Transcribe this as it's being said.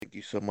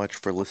you so much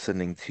for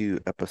listening to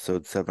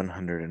episode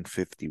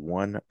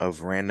 751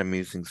 of Random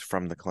Musings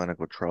from the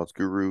Clinical Trials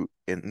Guru.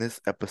 In this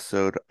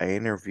episode, I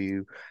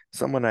interview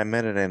someone I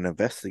met at an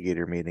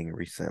investigator meeting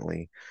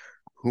recently,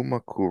 Huma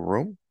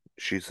Kurum.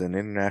 She's an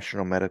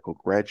international medical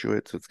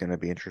graduate, so it's going to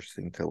be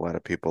interesting to a lot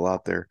of people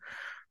out there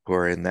who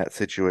are in that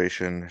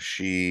situation.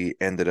 She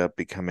ended up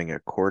becoming a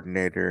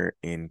coordinator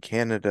in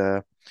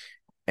Canada,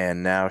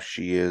 and now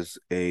she is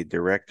a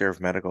director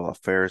of medical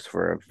affairs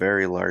for a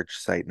very large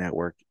site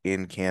network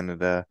in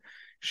Canada.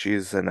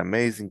 She's an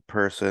amazing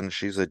person.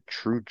 She's a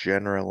true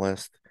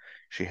generalist.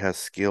 She has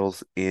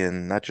skills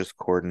in not just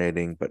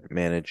coordinating, but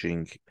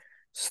managing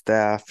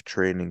staff,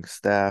 training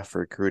staff,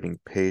 recruiting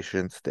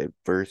patients,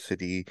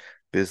 diversity,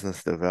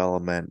 business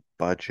development,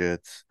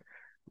 budgets,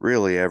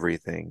 really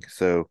everything.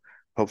 So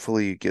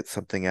hopefully you get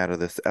something out of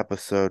this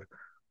episode.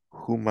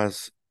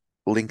 Huma's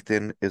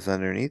LinkedIn is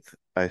underneath.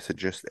 I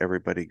suggest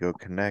everybody go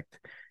connect.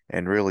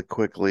 And really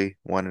quickly,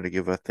 wanted to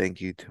give a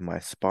thank you to my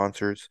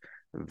sponsors,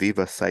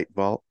 Viva Site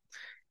Vault.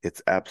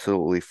 It's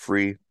absolutely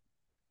free,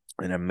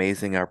 an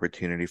amazing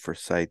opportunity for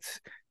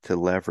sites to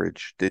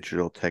leverage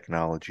digital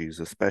technologies,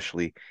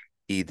 especially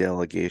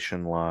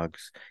e-delegation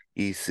logs,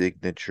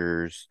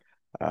 e-signatures.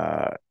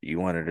 You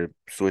wanted to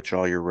switch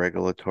all your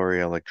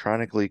regulatory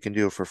electronically, you can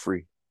do it for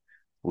free.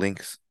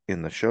 Links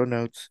in the show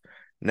notes.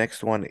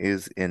 Next one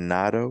is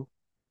Inato.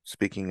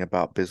 Speaking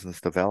about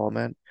business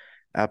development,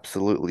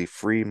 absolutely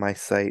free. My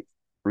site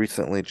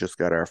recently just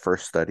got our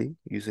first study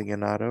using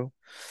Inato,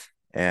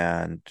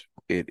 and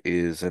it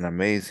is an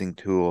amazing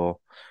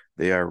tool.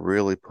 They are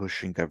really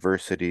pushing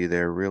diversity.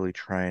 They're really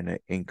trying to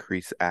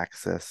increase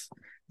access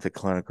to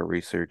clinical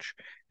research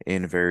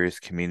in various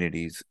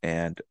communities,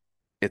 and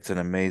it's an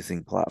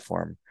amazing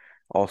platform,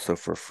 also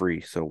for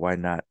free. So why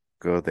not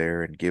go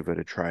there and give it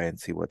a try and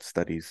see what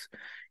studies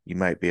you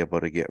might be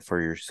able to get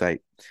for your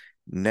site.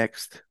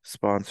 Next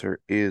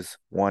sponsor is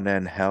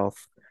 1N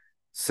Health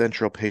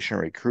Central Patient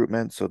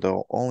Recruitment. So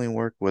they'll only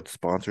work with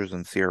sponsors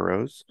and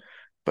CROs,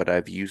 but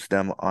I've used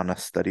them on a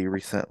study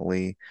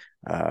recently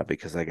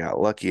because I got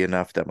lucky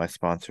enough that my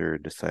sponsor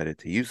decided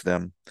to use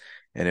them,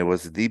 and it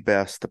was the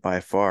best by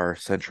far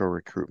central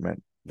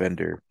recruitment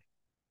vendor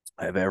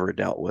I've ever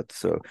dealt with.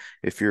 So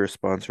if you're a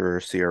sponsor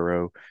or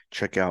CRO,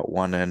 check out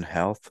 1N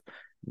Health.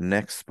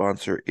 Next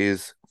sponsor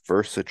is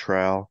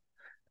Versatrial,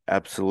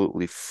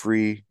 absolutely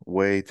free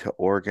way to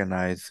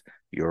organize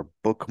your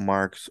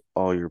bookmarks,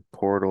 all your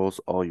portals,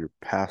 all your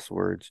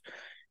passwords.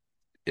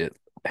 It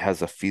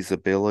has a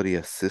feasibility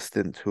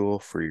assistant tool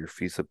for your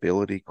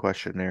feasibility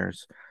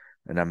questionnaires,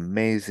 an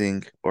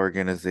amazing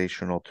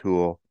organizational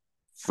tool,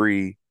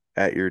 free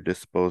at your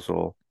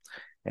disposal.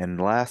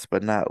 And last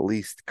but not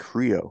least,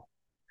 Creo.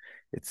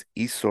 It's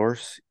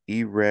eSource,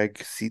 eReg,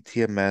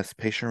 CTMS,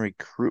 patient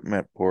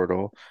recruitment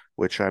portal,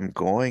 which I'm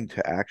going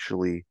to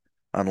actually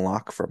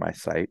unlock for my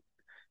site.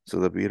 So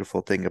the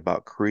beautiful thing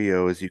about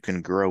Creo is you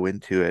can grow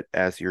into it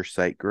as your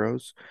site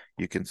grows.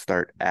 You can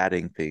start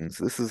adding things.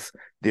 This is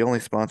the only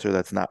sponsor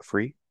that's not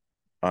free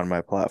on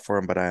my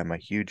platform, but I am a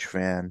huge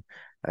fan.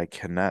 I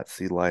cannot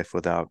see life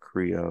without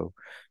Creo.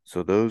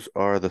 So those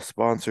are the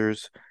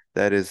sponsors.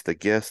 That is the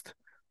guest,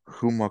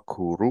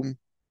 Humakurum.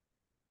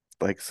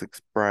 Like,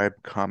 subscribe,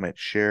 comment,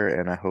 share,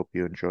 and I hope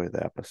you enjoy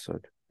the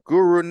episode.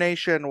 Guru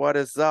Nation, what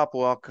is up?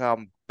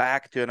 Welcome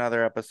back to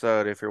another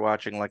episode. If you're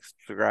watching, like,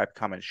 subscribe,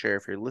 comment, share.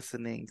 If you're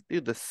listening, do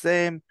the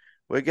same.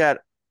 We got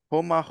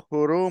Huma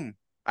Hurum.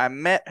 I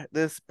met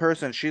this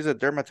person. She's a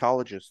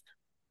dermatologist.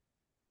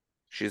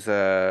 She's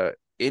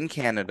in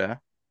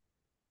Canada.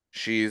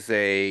 She's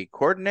a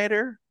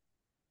coordinator,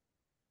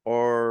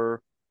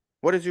 or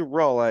what is your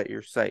role at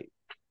your site,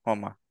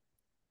 Homa?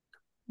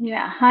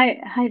 Yeah,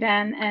 hi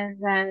Dan,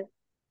 and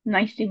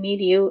nice to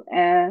meet you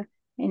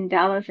in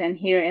Dallas and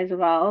here as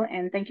well.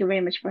 And thank you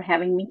very much for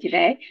having me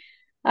today.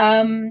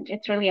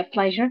 It's really a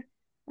pleasure.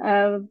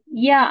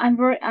 Yeah,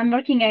 I'm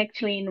working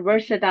actually in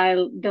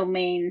versatile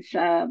domains.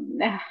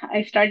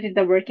 I started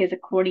the work as a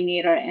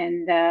coordinator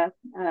and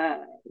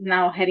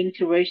now heading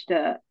towards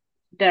the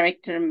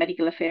director of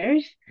medical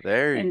affairs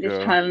There you in this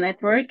go. trial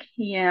network.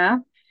 Yeah.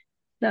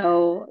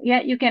 So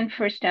yeah, you can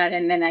first start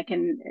and then I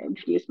can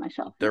introduce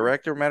myself now.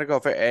 Director of medical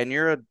affairs, and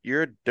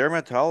you're a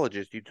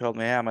dermatologist. You told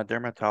me, hey, I'm a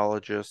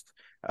dermatologist,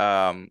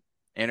 um,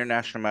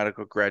 international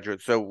medical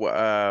graduate.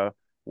 So,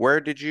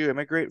 where did you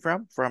immigrate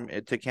from? From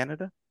to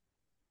Canada?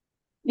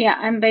 Yeah,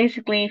 I'm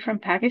basically from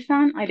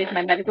Pakistan. I did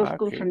my medical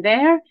school Okay. from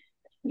there.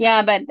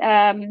 Yeah, but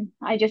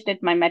I just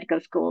did my medical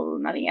school,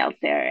 nothing else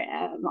there.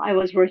 I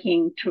was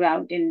working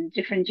throughout in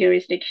different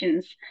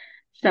jurisdictions.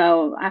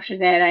 So after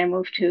that, I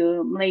moved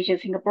to Malaysia,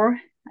 Singapore.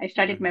 I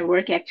started my Hmm.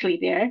 work actually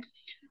there.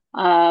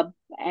 Uh,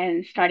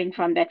 and starting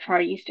from that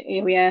Far East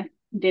area,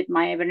 did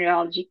my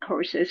venereology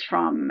courses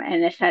from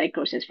and aesthetic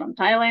courses from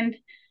Thailand.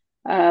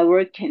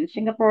 Worked in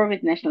Singapore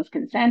with National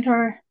Skin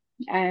Center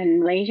and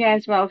Malaysia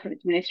as well for the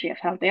Ministry of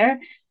Health there.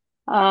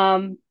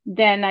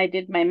 Then I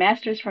did my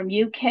master's from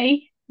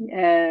UK,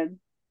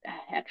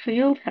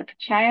 Hatfield,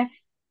 Hertfordshire.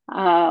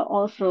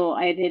 Also,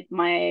 I did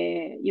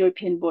my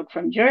European board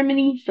from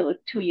Germany, so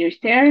 2 years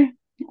there.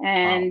 Wow.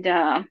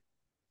 And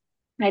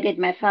I did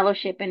my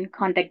fellowship in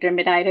contact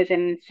dermatitis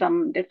and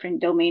some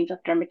different domains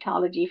of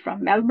dermatology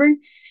from Melbourne,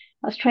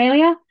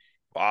 Australia.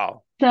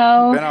 Wow.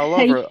 You've So, been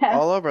yeah,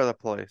 all over the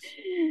place.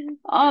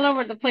 all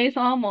over the place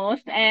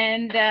almost,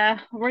 and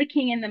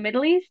working in the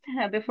Middle East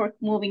before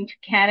moving to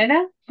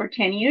Canada for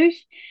 10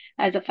 years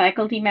as a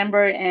faculty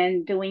member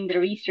and doing the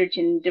research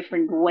in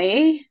different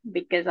way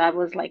because I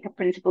was like a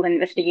principal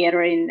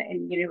investigator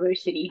in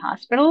university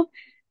hospital.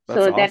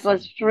 That's So that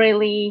was awesome.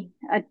 really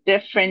a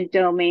different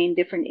domain,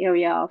 different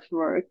area of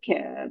work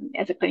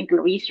as a clinical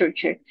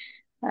researcher.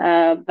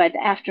 But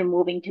after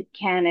moving to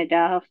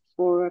Canada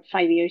for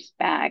 5 years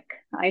back,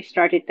 I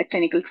started the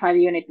clinical trial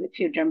unit with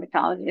few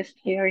dermatologists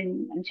here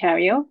in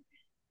Ontario.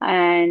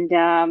 And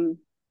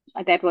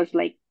that was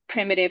like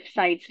primitive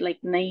sites, like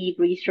naive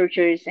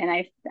researchers. And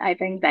I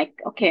think like,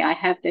 okay, I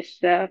have this,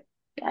 the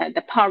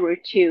power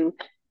to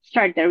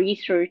start the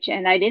research.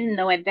 And I didn't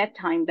know at that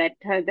time that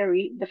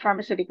the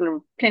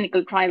pharmaceutical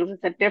clinical trials is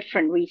a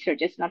different research.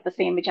 It's not the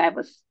same which I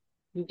was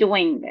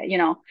doing,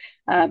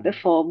 Mhm.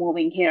 before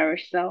moving here.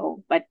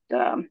 So, but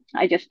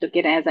I just took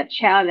it as a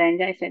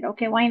challenge. I said,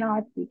 okay, why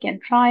not? We can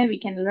try, we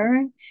can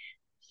learn.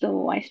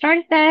 So I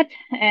started that,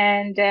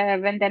 and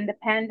when then the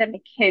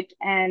pandemic hit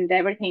and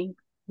everything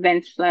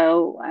went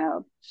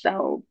slow,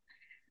 so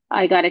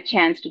I got a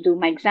chance to do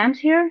my exams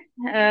here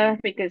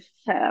because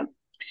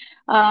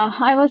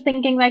I was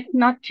thinking like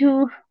not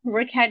to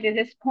work hard at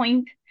this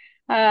point.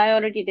 I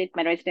already did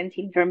my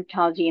residency in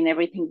dermatology and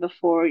everything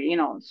before,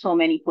 so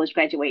many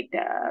postgraduate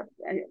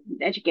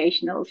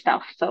educational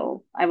stuff.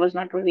 So I was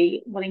not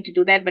really willing to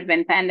do that. But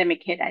when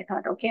pandemic hit, I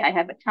thought, okay, I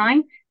have a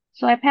time.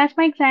 So I passed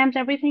my exams,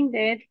 everything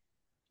did.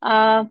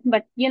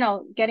 But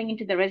getting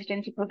into the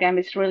residency program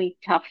is really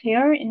tough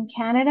here in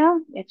Canada.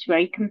 It's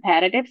very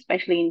competitive,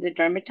 especially in the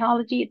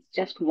dermatology. It's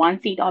just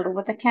one seat all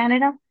over the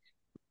Canada.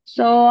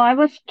 So I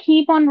was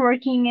keep on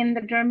working in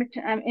the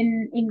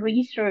in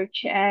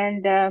research,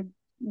 and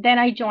then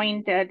I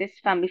joined this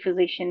family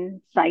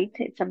physician site.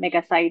 It's a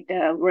mega site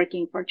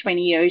working for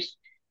 20 years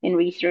in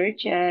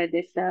research.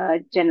 This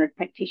general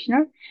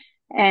practitioner,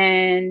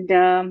 and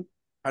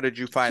How did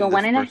you so find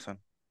one this and person?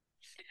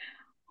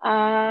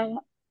 a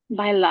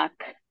by luck.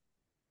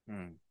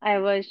 Hmm. I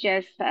was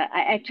just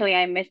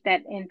I missed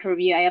that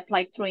interview. I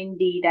applied through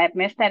Indeed. I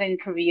missed that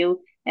interview,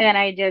 and then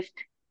I just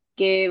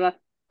gave a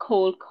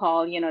cold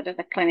call, to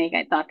the clinic.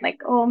 I thought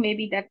like, oh,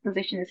 maybe that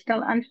position is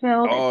still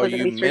unfilled. It Oh, was a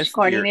research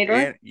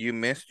coordinator. you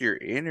missed your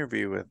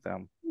interview with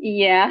them.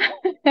 Yeah,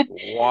 because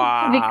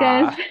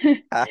Wow.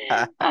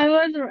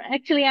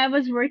 I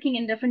was working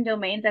in different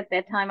domains at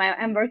that time.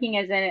 I'm working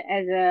as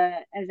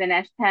an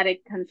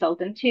aesthetic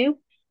consultant too,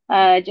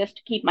 Mhm. just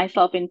to keep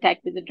myself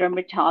intact with the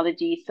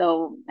dermatology.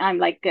 So I'm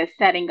like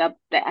setting up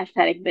the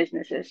aesthetic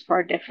businesses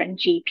for different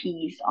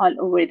GPs all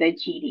over the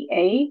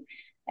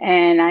GDA,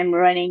 and I'm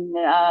running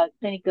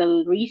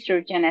clinical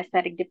research and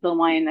aesthetic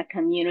diploma in the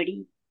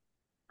community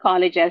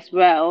college as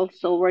well.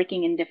 So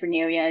working in different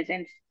areas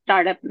and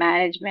startup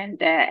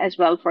management as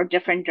well for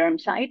different derm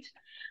sites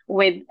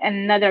with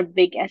another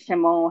big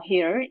SMO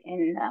here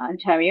in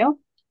Ontario,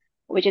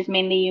 which is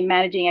mainly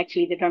managing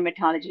actually the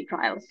dermatology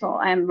trials. So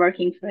I'm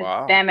working for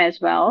Wow. them as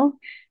well.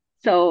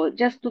 So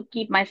just to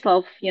keep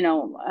myself,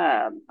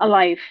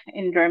 alive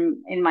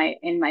in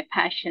my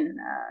passion,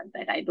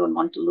 that I don't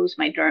want to lose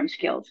my derm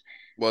skills.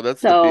 Well,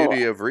 that's the So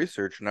beauty of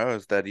research, no,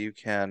 is that you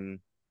can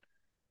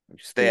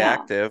stay yeah,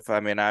 active. I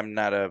mean, I'm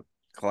not a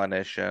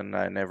clinician.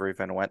 I never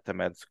even went to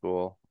med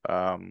school.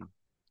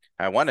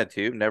 I wanted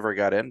to, never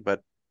got in,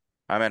 but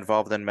I'm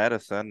involved in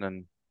medicine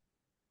and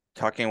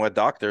talking with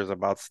doctors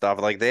about stuff.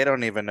 Like they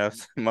don't even know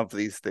some of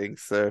these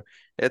things. So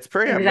it's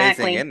pretty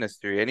amazing exactly.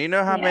 industry. And you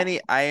know how Yeah, many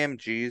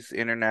IMGs,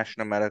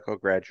 international medical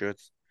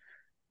graduates,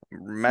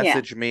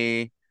 yeah, message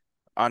me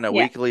on a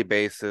yeah, weekly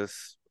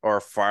basis, or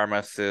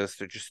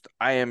pharmacists or just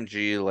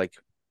IMG, like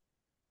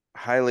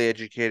highly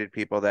educated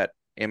people that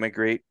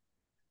immigrate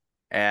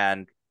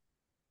and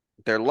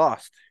they're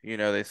lost.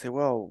 They say,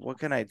 well, what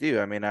can I do?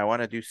 I mean, I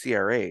want to do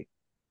CRA.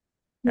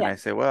 And yeah, I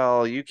say,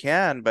 well, you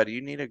can, but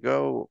you need to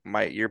go.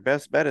 Your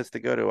best bet is to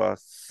go to a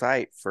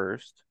site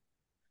first,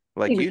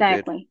 like you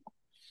did. exactly.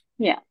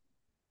 Yeah.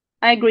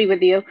 I agree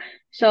with you.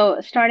 So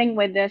starting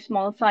with the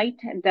small site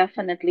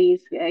definitely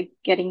is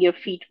getting your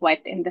feet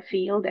wet in the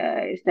field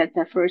is that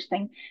the first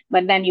thing.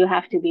 But then you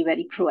have to be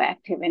very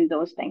proactive in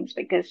those things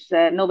because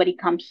nobody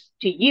comes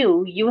to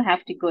you. You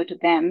have to go to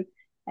them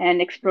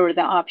and explore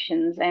the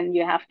options, and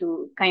you have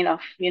to kind of,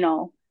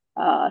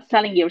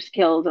 selling your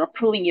skills or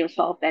proving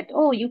yourself that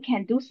oh, you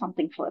can do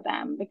something for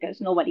them because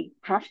nobody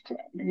trusts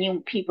new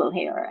people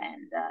here.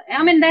 And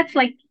I mean Hmm. that's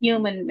like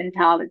human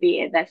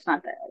mentality. That's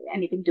not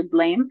anything to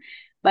blame,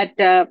 but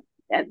uh,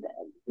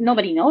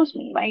 nobody knows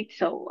me, right?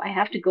 So I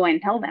have to go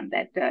and tell them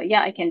that,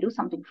 yeah, I can do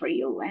something for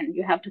you. And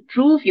you have to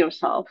prove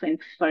yourself in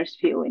first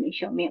few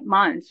initial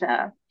months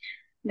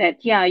that,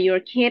 yeah, you're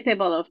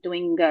capable of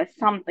doing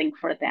something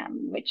for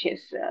them, which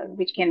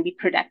can be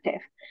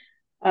productive.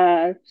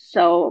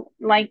 So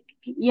like,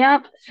 yeah,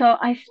 so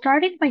I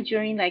started my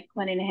journey like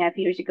 1.5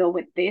 years ago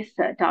with this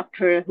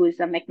doctor who's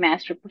a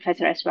McMaster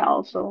professor as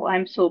well. So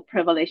I'm so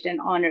privileged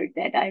and honored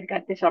that I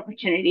got this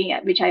opportunity,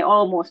 which I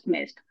almost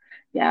missed.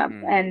 Yeah,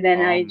 and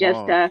then I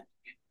just Almost.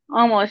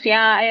 almost,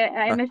 yeah,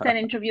 I missed that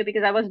interview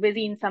because I was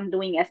busy in some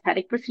doing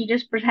aesthetic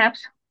procedures,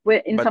 perhaps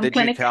in But some did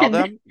you clinic. tell And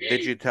them?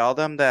 Did you tell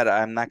them that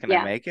I'm not going to yeah,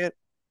 make it?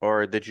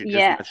 Or did you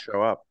just yeah. not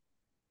show up?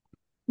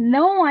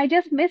 No, I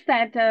just missed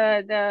that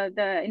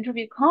the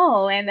interview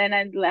call, and then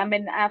I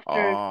mean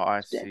after Oh,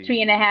 I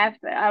three see. and a half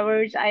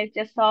hours, I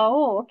just saw,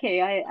 oh,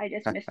 okay, I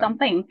just missed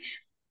something.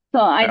 So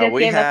I No, just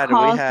gave a we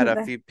call had to a the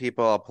few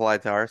people apply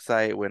to our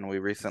site when we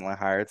recently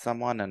hired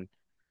someone, and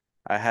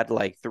I had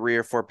like three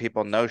or four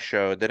people no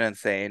show, didn't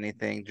say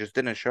anything, just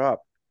didn't show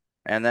up.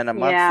 And then a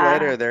month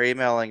later, yeah. they're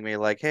emailing me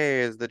like,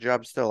 "Hey, is the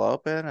job still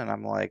open?" And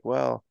I'm like,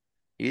 "Well,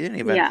 you didn't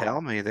even Yeah.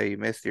 tell me that you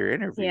missed your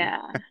interview."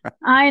 Yeah,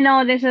 I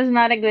know this is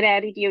not a good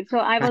attitude. So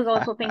I was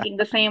also thinking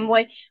the same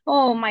way.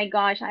 Oh my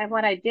gosh,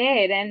 what I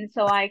did, and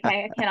so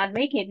I cannot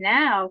make it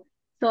now.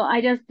 So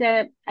I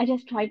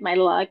just tried my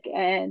luck,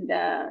 and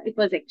it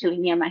was actually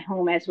near my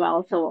home as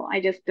well. So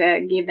I just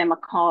gave them a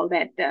call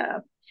that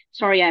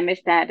sorry I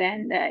missed that,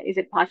 and is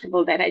it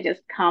possible that I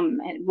just come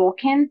and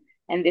walk in?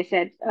 And they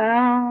said,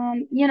 I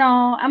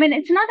mean,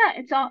 it's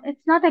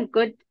not a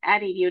good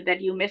attitude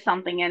that you miss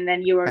something and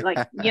then you were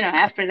like,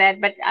 after that.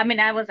 But I mean,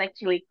 I was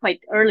actually quite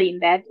early in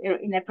that,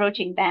 in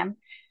approaching them.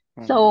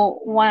 Hmm.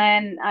 So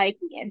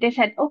they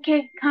said,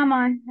 okay, come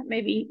on,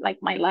 maybe like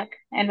my luck.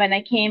 And when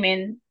I came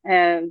in,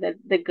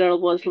 the girl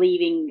was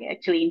leaving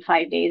actually in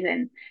 5 days,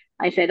 and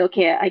I said,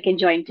 okay, I can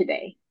join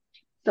today.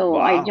 So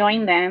I Wow.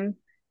 joined them,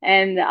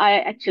 and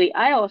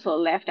I also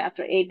left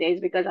after 8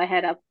 days because I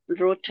had a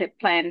road trip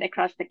planned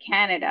across the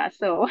Canada.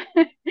 So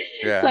so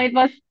Yeah. it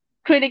was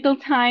critical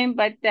time,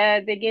 but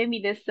they gave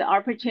me this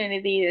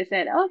opportunity. They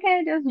said,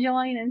 "Okay, just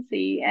join and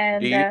see."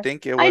 Do And you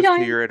think it I was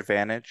to joined. your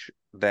advantage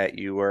that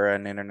you were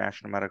an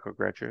international medical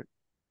graduate?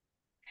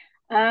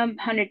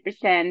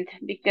 100%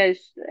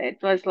 because it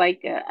was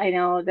like I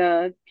know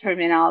the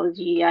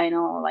terminology, I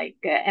know like,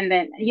 and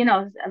then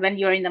when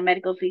you're in the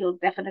medical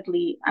field,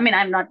 definitely. I mean,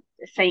 I'm not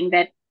saying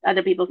that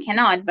other people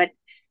cannot, but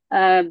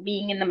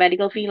being in the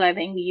medical field, I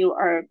think you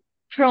are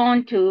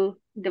prone to Of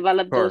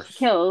develop those course.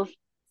 skills.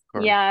 Of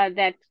course. Yeah,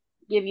 that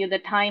give you the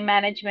time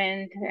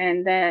management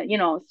and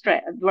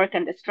stress, work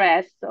under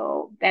stress.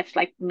 So that's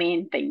like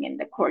main thing in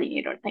the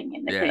coordinator thing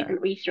in the Yeah. clinical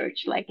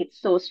research. Like it's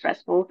so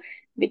stressful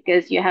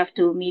because you have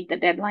to meet the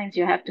deadlines,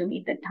 you have to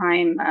meet the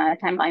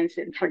timelines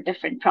for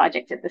different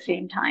projects at the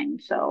same time.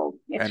 So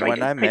it's And right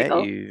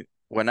critical.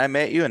 when I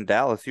met you in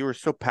Dallas, you were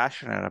so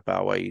passionate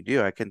about what you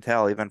do. I can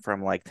tell even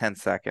from like 10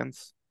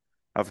 seconds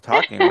of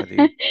talking with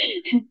you.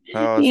 So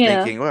I was Yeah.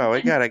 thinking, well,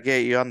 we gotta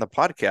get you on the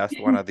podcast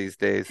one of these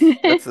days.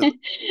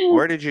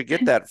 Where did you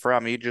get that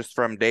from? You just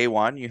from day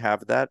one, you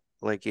have that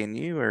like in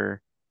you,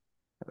 or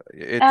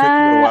it took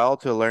you a uh, while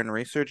to learn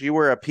research? You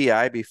were a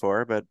PI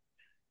before, but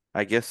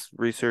I guess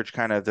research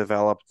kind of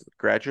developed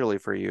gradually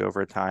for you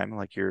over time,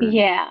 like you're.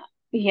 Yeah,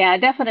 yeah,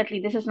 definitely.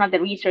 This is not the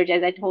research,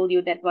 as I told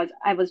you, that was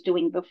I was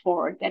doing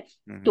before. That's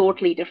Hmm.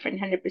 totally different,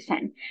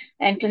 100%.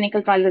 And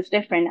clinical trials is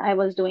different. I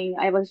was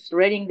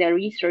reading the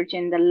research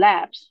in the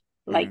labs,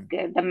 like Hmm.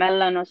 the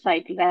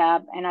melanocyte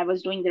lab, and I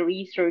was doing the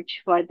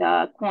research for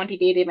the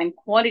quantitative and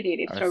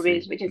qualitative I see.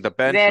 surveys, which is The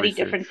bench very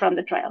different research. from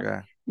the trial.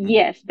 Yeah. Hmm.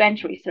 Yes,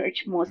 bench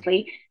research Hmm.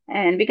 mostly,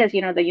 and because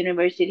the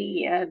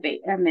university, I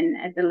mean,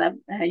 at the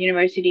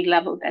university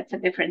level, that's a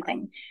different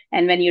thing.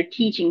 And when you're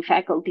teaching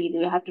faculty,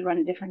 you have to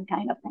run different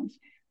kind of things.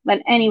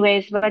 But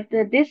anyways,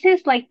 this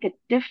is like a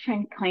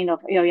different kind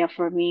of area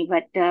for me.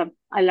 But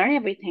I learned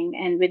everything,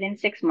 and within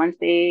 6 months,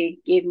 they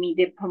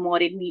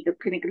promoted me to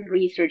clinical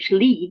research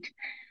lead.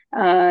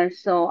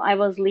 So I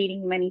was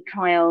leading many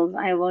trials.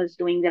 I was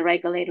doing the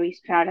regulatory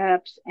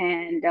startups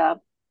and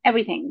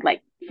everything,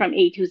 like from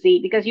A to Z,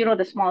 because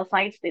the small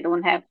sites, they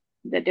don't have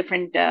the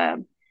different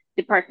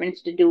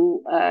departments to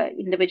do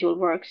individual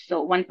work.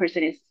 So one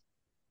person is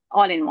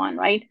all in one,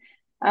 right?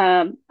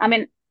 I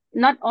mean,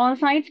 not all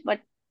sites,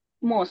 but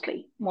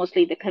mostly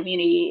the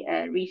community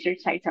research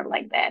sites are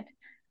like that,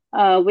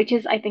 which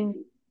is, I think,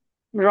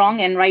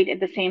 wrong and right at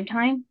the same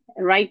time.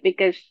 Right,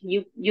 because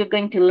you're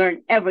going to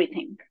learn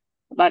everything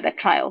about a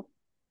trial,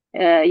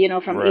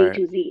 from A Right.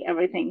 to Z,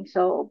 everything.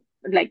 So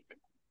like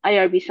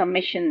IRB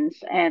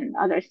submissions and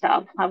other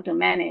stuff, how to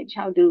manage,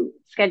 how to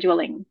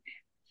scheduling.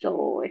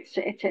 So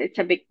it's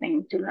a big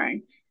thing to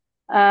learn.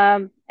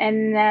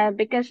 And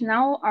because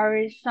now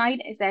our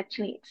site is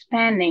actually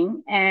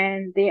expanding,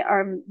 and they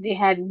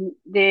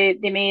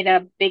made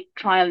a big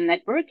trial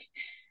network,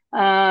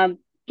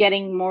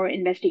 getting more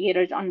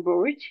investigators on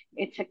board.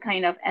 It's a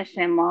kind of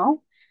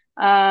SMO,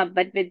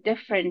 but with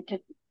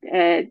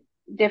uh,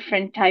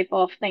 different type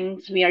of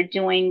things we are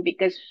doing,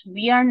 because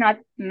we are not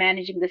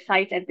managing the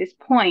sites at this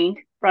point,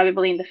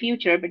 probably in the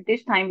future, but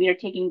this time we are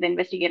taking the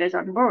investigators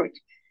on board.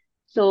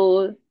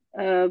 So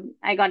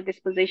I got this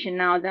position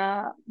now,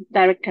 the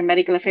director of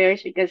medical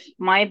affairs, because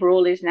my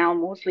role is now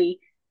mostly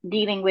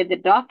dealing with the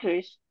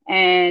doctors.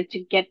 and to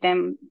get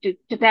them to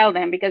tell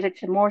them, because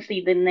it's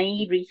mostly the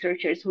naive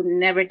researchers who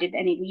never did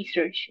any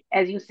research,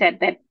 as you said,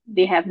 that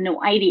they have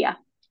no idea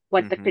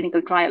what the Hmm.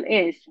 clinical trial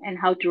is and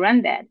how to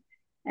run that.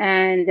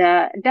 And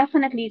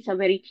definitely it's a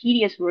very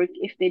tedious work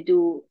if they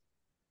do,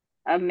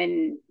 I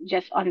mean,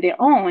 just on their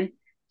own.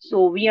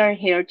 So we are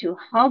here to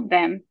help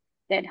them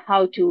that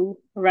how to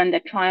run the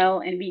trial,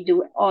 and we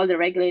do all the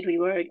regulatory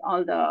work,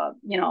 all the,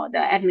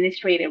 the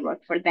administrative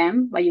work for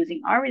them by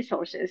using our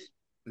resources.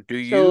 Do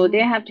So they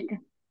you have to,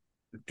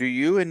 do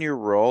you in your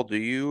role,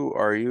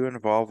 are you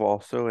involved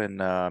also in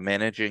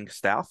managing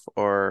staff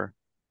or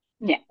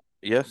yeah,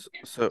 yes?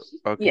 So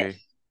yes. okay.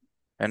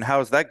 And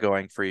how's that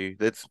going for you?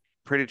 It's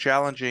pretty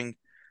challenging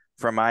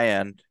from my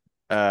end.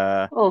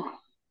 Uh, Oh,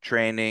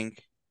 training,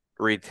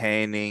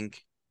 retaining.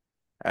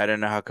 I don't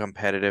know how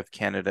competitive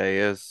Canada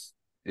is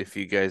if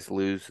you guys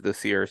lose the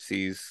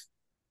CRCs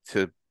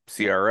to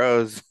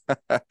CROs,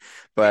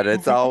 but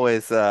it's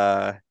always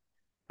a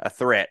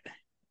threat.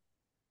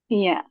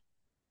 yeah.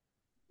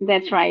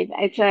 That's right.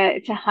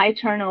 It's a high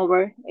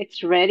turnover. It's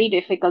very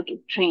difficult to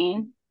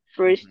train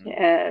first, Hmm.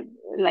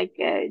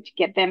 to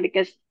get them,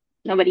 because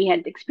nobody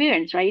had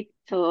experience, right?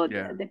 So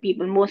Yeah, the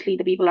people, mostly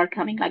the people are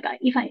coming like,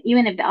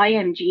 even if the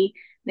IMG,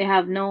 they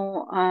have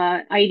no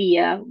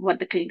idea what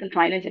the clinical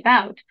trial is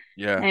about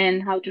yeah.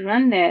 and how to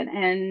run that,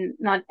 and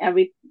not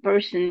every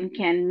person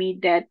can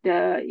meet that,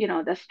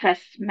 the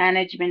stress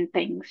management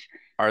things,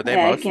 Are they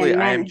mostly can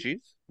manage.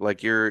 IMGs?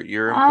 Like your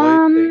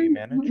employees that you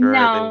manage, or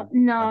are No, they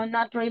no,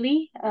 not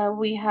really.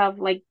 We have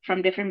like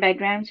from different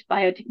backgrounds,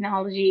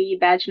 biotechnology,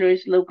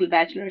 bachelor's, local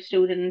bachelor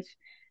students,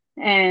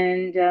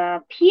 and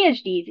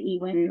PhDs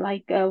even.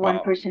 Like one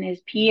wow, person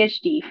is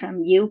PhD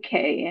from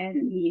UK,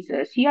 and he's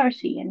a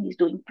CRC, and he's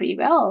doing pretty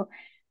well.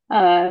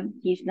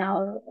 He's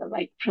now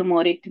like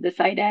promoted to the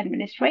site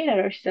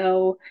administrator.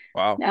 So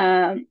wow.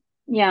 um,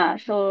 yeah,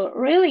 so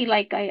really,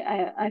 like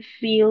I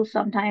feel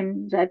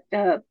sometimes that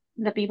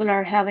the people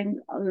are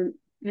having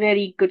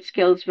very good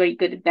skills, very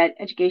good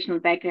educational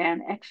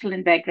background,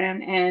 excellent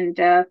background, and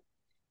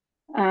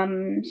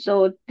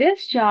so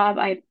this job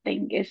I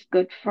think is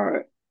good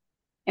for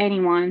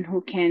anyone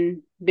who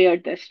can bear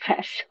the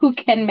stress, who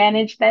can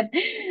manage that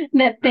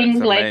That's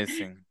things like,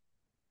 amazing.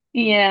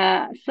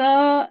 yeah. So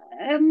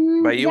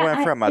But you yeah, went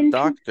I from a in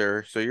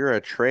doctor, so you're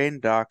a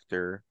trained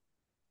doctor,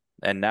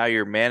 and now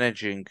you're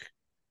managing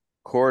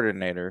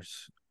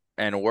coordinators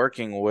and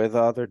working with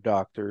other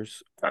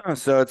doctors.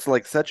 So it's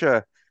like such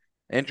a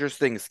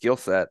interesting skill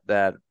set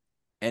that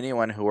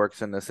anyone who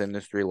works in this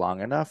industry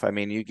long enough, I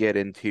mean, you get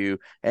into,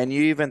 and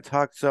you even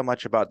talked so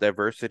much about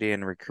diversity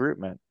and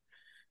recruitment.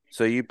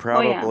 So you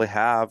oh yeah. probably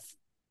have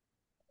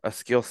a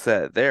skill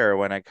set there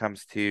when it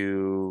comes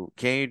to,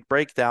 can you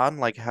break down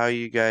like how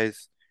you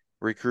guys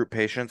recruit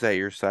patients at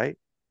your site?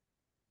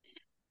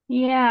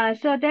 Yeah,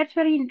 so that's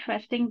very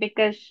interesting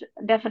because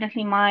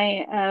definitely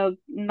my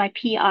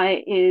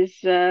PI is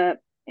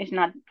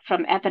not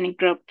from ethnic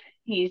group.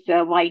 He's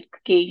a white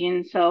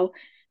Caucasian, so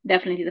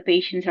definitely the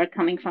patients are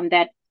coming from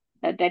that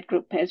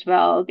group as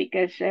well,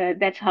 because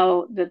that's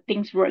how the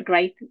things work,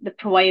 right? The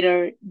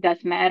provider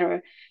does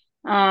matter.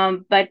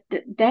 But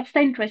that's the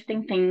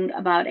interesting thing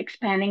about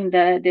expanding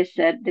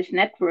this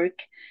network.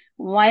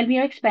 While we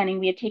are expanding,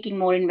 we are taking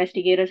more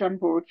investigators on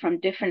board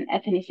from different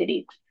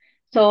ethnicities.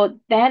 So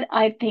that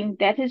I think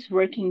that is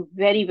working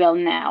very well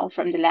now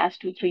from the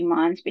last 2, 3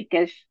 months,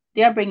 because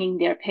they are bringing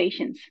their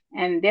patients,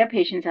 and their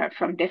patients are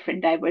from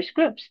different diverse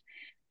groups.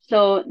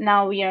 So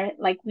now we are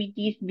like we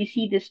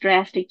see this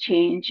drastic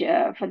change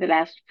for the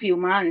last few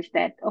months,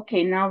 that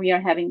okay, now we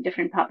are having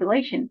different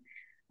population.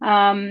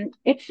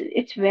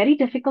 It's very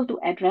difficult to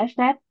address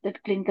that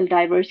clinical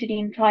diversity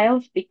in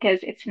trials, because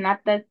it's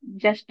not that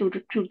just to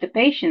recruit the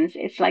patients.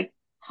 It's like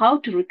how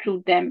to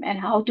recruit them and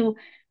how to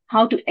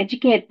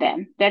educate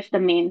them. That's the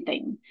main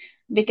thing,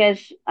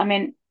 because I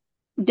mean,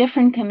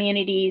 different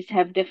communities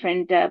have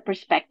different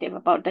perspective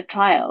about the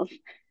trials,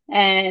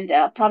 and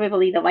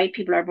probably the white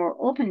people are more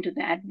open to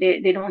that.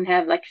 They don't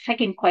have like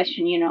second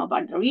question,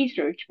 about the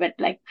research. But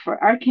like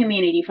for our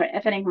community, for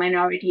ethnic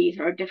minorities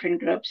or different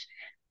groups,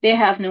 they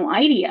have no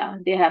idea,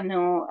 they have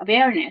no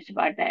awareness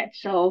about that.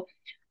 So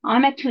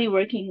I'm actually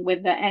working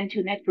with the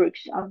N2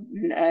 networks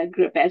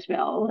group as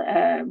well,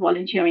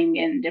 volunteering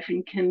in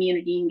different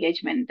community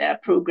engagement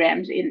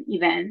programs in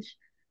events,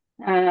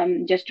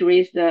 just to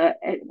raise the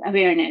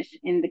awareness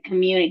in the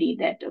community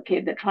that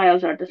okay, the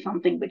trials are the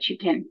something which you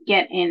can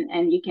get in,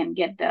 and you can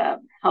get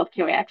the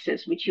healthcare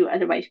access which you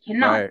otherwise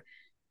cannot. Right.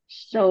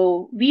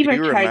 So we Do were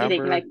you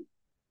targeting like, remember,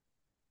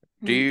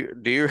 mm, do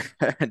you,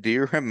 do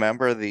you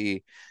remember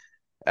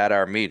at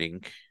our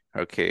meeting,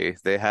 okay,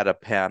 they had a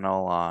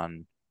panel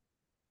on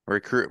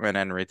recruitment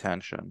and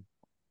retention,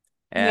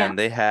 yeah, and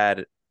they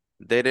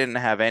didn't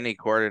have any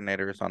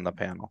coordinators on the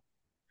panel.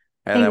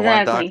 And then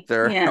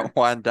exactly, yeah.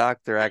 one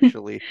doctor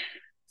actually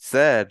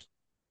said,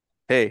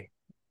 "Hey,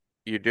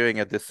 you're doing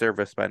a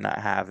disservice by not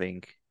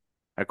having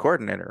a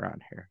coordinator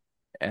on here."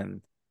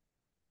 And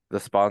the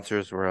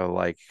sponsors were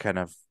like kind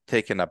of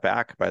taken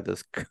aback by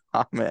this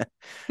comment.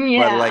 But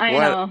Yeah, like I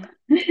know.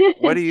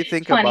 what do you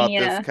think Funny, about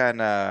yeah. this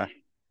kind of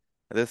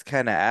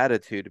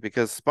attitude?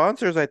 Because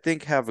sponsors I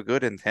think have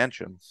good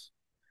intentions,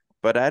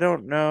 but I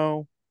don't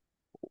know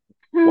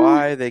Uh,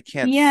 why they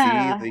can't see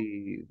yeah.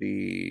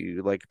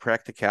 the like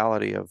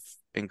practicality of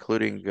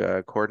including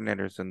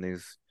coordinators in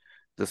these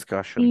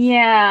discussions.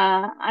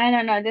 Yeah, I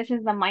don't know. This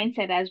is the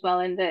mindset as well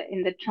in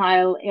the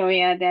trial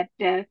area that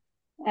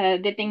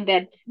they think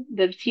that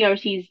the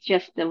CRC is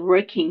just the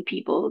working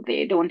people.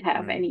 They don't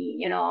have Mm.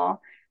 any,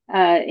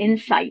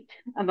 insight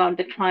about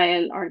the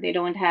trial, or they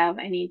don't have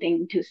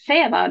anything to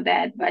say about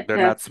that. But They're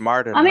not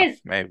smart I enough, mean,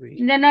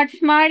 maybe. they're not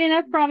smart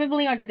enough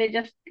probably, or they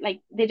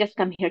just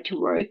come here to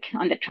work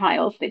on the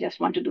trials. They just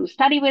want to do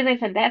study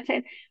visits and that's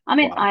it. I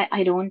mean, Wow.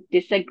 I don't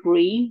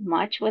disagree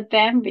much with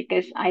them,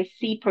 because I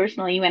see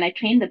personally when I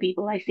train the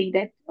people, I see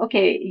that,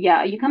 okay,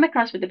 yeah, you come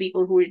across with the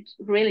people who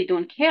really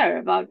don't care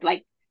about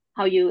like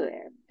how you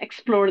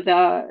explore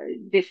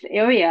this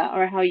area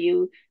or how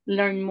you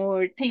learn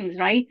more things,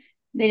 right?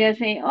 They just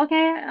say,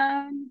 okay,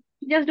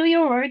 just do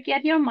your work,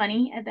 get your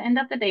money at the end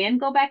of the day and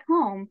go back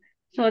home.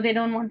 So they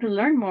don't want to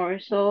learn more.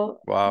 So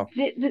Wow.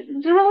 they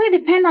really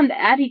depend on the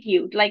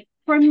attitude. Like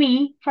for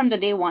me, from the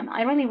day one,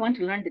 I really want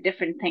to learn the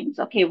different things.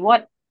 Okay,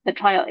 what the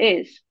trial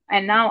is.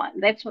 And now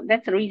that's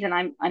the reason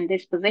I'm on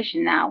this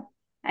position now.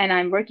 And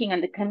I'm working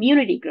on the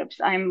community groups.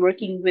 I'm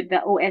working with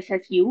the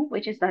OSSU,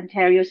 which is the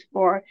Ontario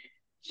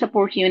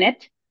Support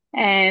Unit,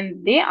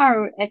 and they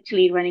are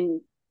actually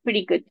running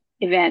pretty good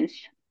events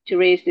to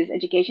raise this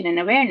education and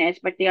awareness,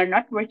 but they are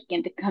not working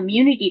in the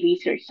community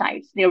research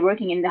sites. They're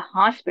working in the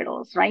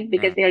hospitals, right?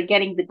 Because Mm. they are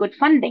getting the good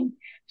funding.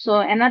 So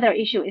another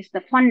issue is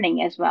the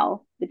funding as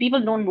well. The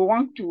people don't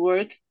want to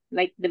work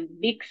like the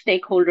big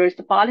stakeholders,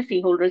 the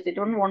policy holders, they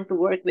don't want to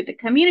work with the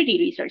community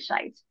research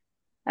sites.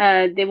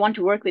 They want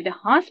to work with the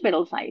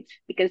hospital sites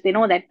because they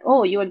know that,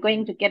 oh, you are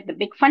going to get the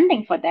big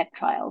funding for that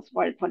trials,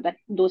 for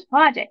those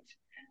projects.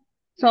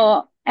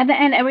 So at the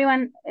end,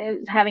 everyone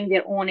is having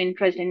their own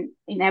interest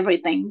in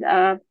everything.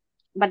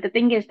 But the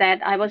thing is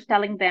that I was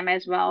telling them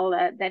as well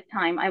that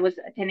time I was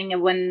attending a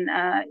one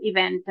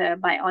event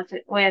by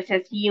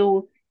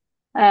OSSU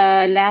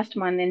last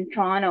month in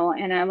Toronto,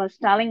 and I was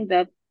telling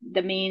the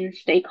main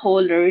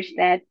stakeholders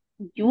that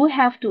you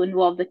have to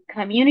involve the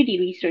community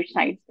research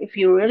sites if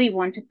you really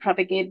want to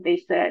propagate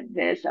this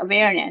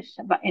awareness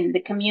in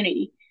the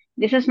community.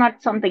 This is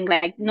not something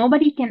like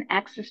nobody can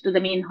access to the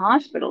main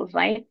hospitals,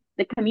 right?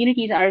 The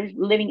communities are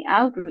living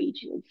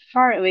outreach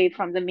far away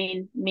from the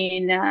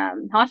main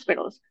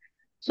hospitals.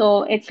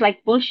 So it's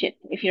like bullshit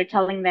if you're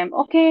telling them,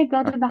 okay,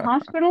 go to the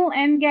hospital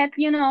and get,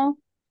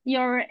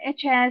 your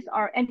HS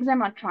or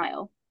eczema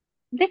trial.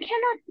 They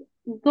cannot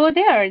go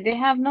there. They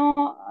have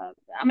no,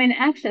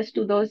 access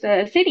to those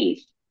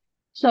cities.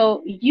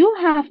 So you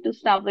have to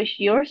establish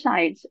your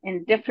sites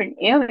in different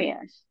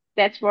areas.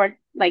 That's what,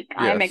 like,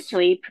 I'm Yes.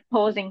 actually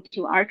proposing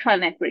to our trial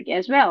network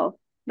as well.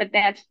 But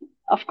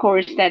of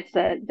course,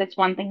 that's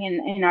one thing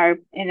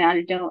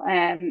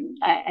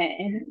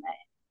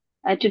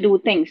to do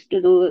things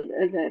to do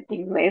the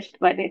thing list,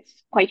 but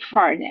it's quite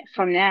far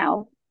from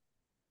now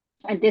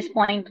at this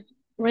point,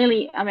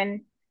 really.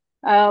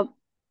 Uh,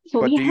 so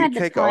But we do you had the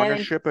take trial in.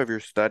 ownership of your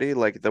study?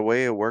 Like the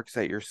way it works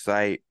at your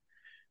site,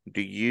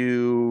 do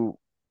you,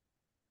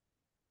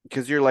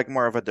 because you're like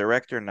more of a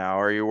director now,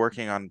 or you're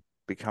working on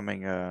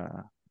becoming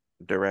a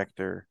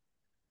director,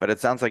 but it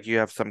sounds like you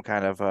have some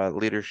kind of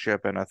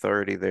leadership and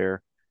authority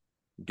there.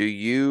 Do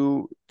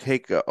you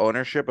take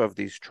ownership of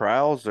these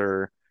trials,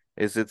 or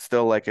is it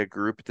still like a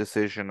group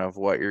decision of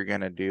what you're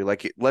gonna do?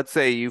 Like, let's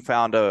say you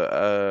found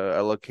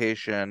a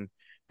location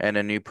and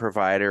a new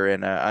provider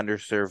in an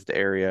underserved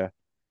area.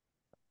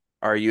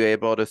 Are you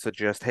able to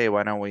suggest, hey,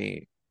 why don't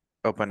we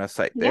open a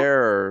site Yeah,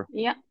 there? Or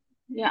yeah,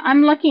 yeah.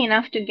 I'm lucky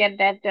enough to get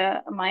that.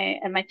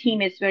 My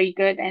team is very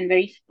good and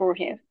very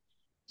supportive.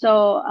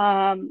 So,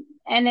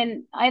 and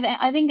then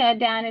I think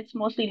Dan, it's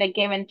mostly like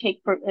give and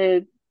take,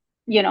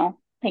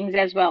 things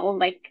as well.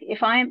 Like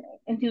if I'm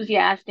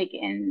enthusiastic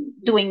in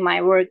doing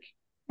my work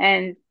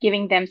and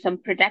giving them some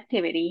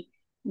productivity,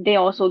 they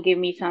also give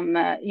me some,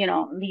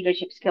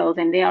 leadership skills,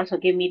 and they also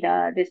give me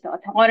this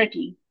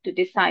authority to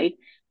decide.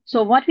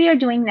 So what we are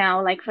doing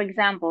now, like for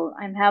example,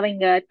 I'm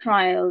having a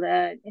trial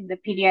in the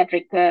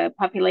pediatric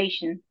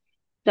population.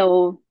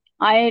 So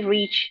I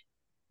reach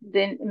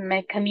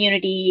my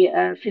community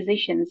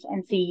physicians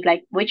and see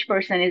like which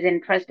person is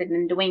interested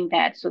in doing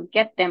that. So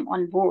get them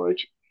on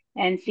board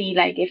and see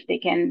like if they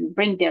can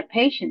bring their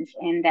patients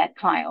in that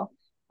trial.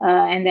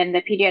 And then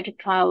the pediatric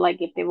trial,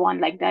 like if they want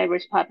like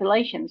diverse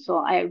population. So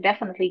I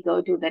definitely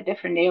go to the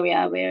different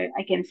area where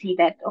I can see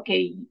that,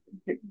 okay,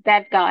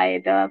 that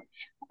guy, the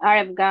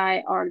Arab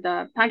guy or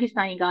the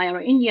Pakistani guy or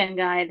Indian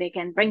guy, they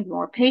can bring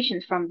more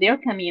patients from their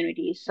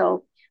communities.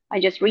 So I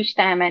just reach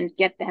them and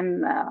get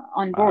them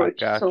on board.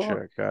 So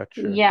gotcha,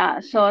 gotcha. yeah,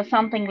 so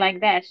something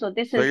like that. So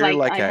this So is you're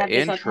like like I an have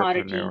this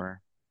authority. intrapreneur.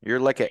 You're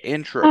like an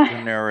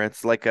intrapreneur.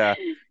 It's like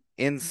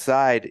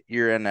inside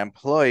you're an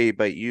employee,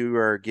 but you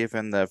are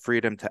given the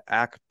freedom to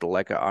act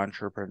like an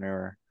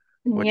entrepreneur,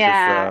 which is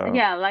Yeah,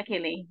 yeah,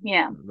 luckily,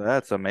 yeah.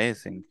 that's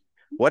amazing.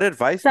 What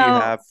advice do you So,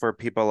 have for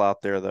people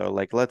out there though?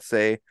 Like let's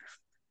say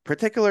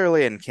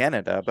particularly in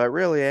Canada, but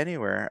really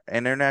anywhere,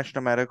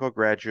 international medical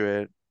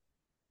graduate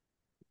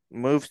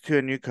moves to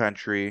a new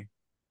country.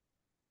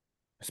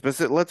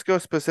 Let's go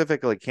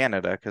specifically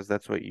Canada because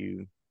that's what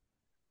you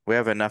we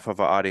have enough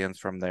of an audience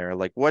from there.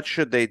 Like, what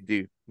should they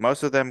do?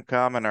 Most of them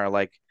come and are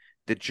like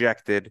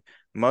dejected.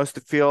 Most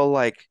feel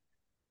like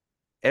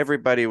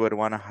everybody would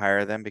want to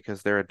hire them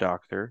because they're a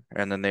doctor,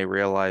 and then they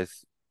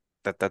realize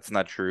that that's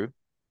not true.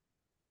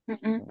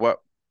 mm-mm, What,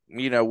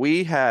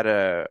 we had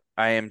a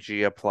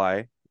IMG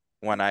apply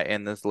when I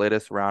in this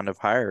latest round of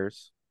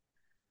hires,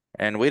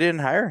 and we didn't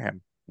hire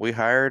him. We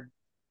hired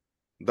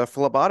the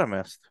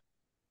phlebotomist.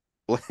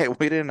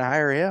 We didn't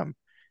hire him.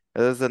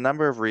 There's a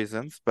number of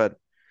reasons, but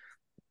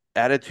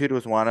attitude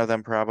was one of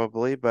them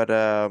probably. But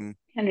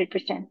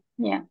 100%.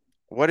 Yeah.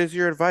 what is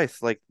your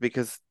advice? Like,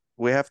 because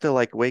we have to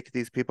like wake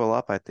these people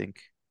up, I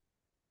think.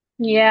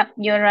 Yeah,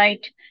 you're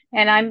right.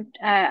 And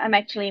I'm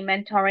actually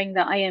mentoring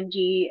the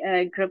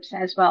IMG groups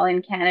as well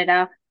in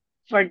Canada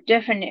for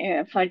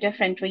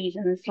different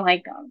reasons.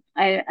 Like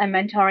I'm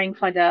mentoring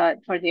for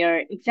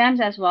their exams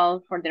as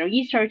well, for their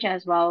research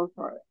as well,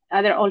 for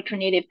other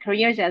alternative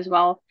careers as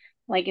well.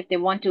 Like if they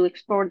want to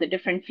explore the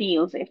different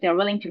fields, if they're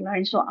willing to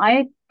learn. So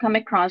I come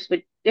across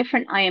with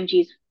different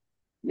IMGs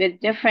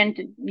with different,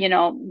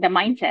 the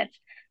mindsets.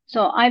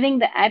 So I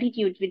think the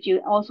attitude, which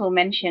you also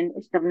mentioned,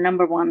 is the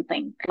number one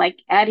thing. Like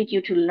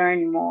attitude to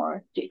learn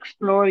more, to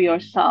explore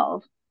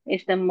yourself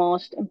is the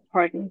most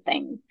important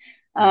thing.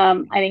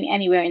 Mm-hmm. I think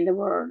anywhere in the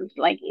world,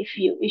 like if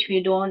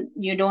you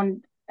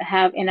don't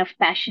have enough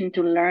passion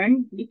to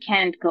learn, you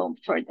can't go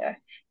further.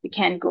 You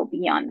can't go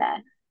beyond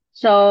that.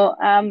 So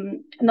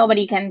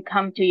nobody can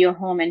come to your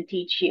home and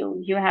teach you.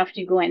 You have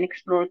to go and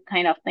explore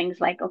kind of things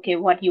like, okay,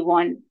 what you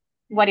want,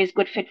 what is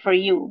good fit for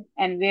you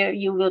and where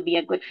you will be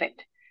a good fit.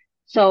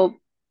 So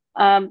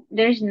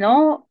there's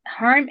no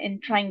harm in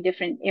trying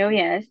different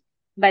areas,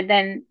 but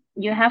then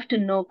you have to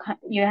know,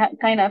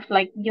 kind of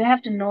like you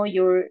have to know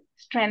your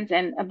strengths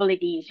and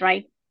abilities,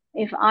 right?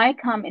 If I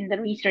come in the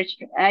research,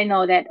 I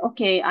know that,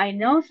 okay, I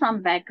know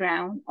some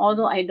background,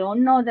 although I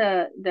don't know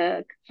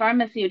the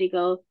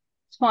pharmaceutical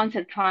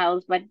sponsored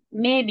trials, but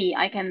maybe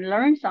I can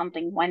learn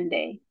something one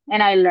day.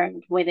 And I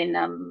learned within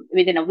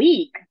a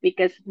week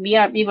because we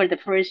were the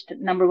first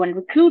number one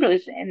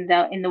recruiters in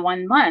the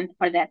 1 month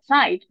for that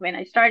site when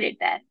I started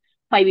that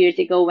 5 years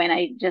ago when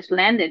I just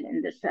landed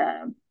in this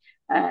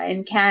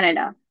in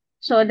Canada.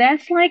 So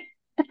that's like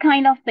the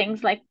kind of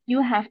things like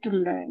you have to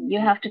learn. You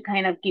have to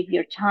kind of give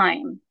your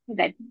time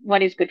that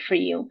what is good for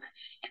you.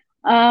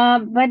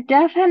 But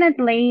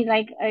definitely,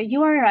 like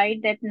you are right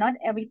that not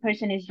every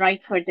person is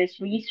right for this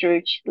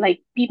research.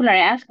 Like people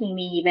are asking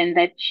me even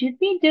that should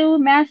we do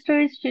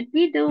masters? Should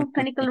we do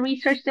clinical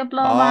research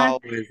diplomas?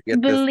 Always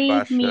get this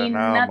Believe me, question.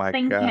 Oh my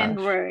nothing can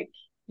gosh. work.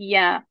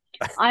 Yeah,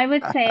 I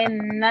would say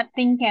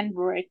nothing can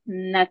work.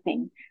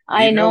 Nothing. Do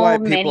you I know why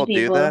know many people do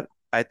people. that?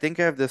 I think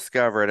I've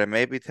discovered, and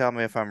maybe tell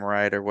me if I'm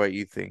right or what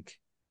you think.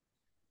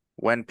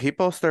 When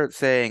people start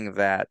saying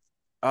that,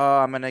 oh,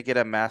 I'm gonna get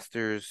a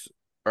master's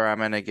or I'm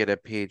gonna get a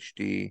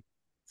PhD,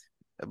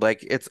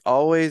 like it's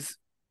always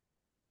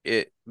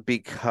it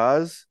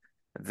because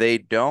they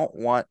don't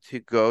want to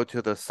go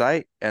to the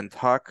site and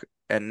talk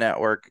and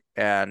network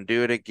and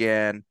do it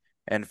again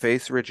and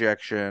face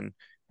rejection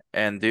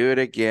and do it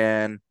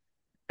again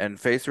and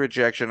face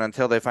rejection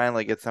until they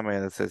finally get somebody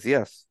that says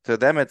yes. To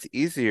them, it's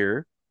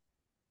easier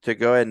to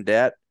go in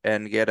debt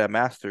and get a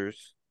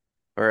master's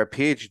or a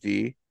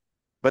PhD,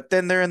 but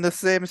then they're in the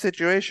same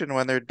situation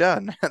when they're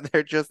done.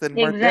 They're just in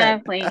more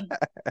debt. Exactly.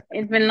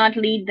 It will not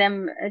lead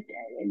them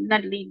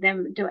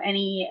to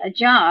any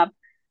job.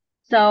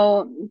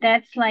 So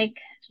that's like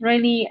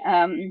really,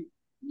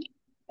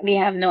 we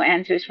have no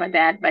answers for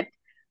that. But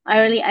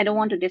I don't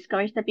want to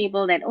discourage the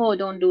people that, oh,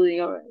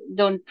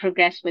 don't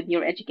progress with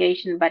your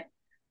education. But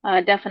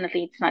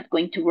definitely it's not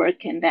going to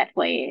work in that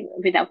way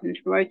without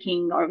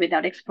networking or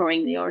without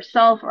exploring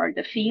yourself or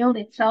the field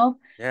itself.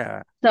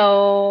 Yeah.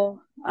 So,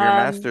 Your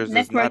master's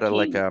is not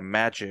like networking, a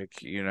magic,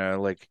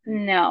 like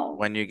no.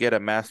 when you get a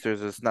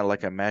master's, it's not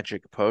like a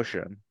magic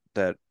potion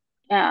that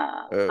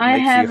I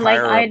makes you have like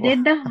I hireable.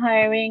 did the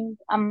hiring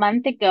a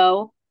month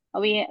ago.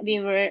 We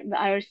were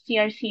our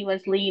CRC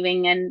was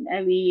leaving and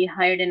we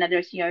hired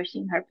another CRC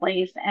in her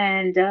place.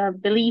 And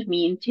believe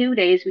me, in 2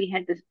 days we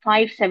had this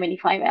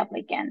 575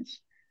 applicants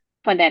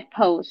for that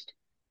post.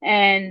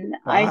 And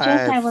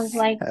I was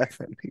like,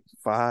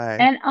 575.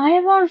 and I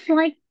was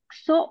like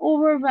so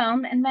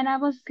overwhelmed. And when I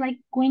was like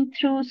going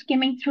through,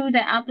 skimming through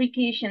the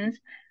applications,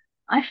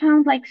 I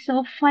found like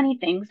so funny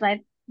things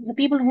like the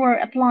people who are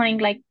applying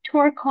like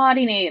tour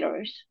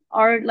coordinators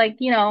or like,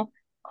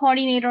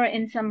 coordinator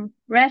in some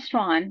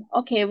restaurant.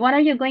 Okay, what are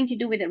you going to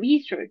do with the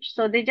research?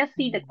 So they just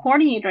see the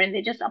coordinator and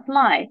they just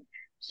apply.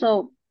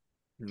 So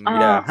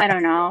Yeah. I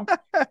don't know.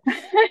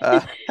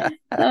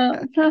 Uh,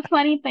 So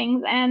funny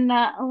things, and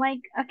like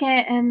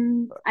okay,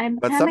 and I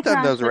but come sometimes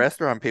across those with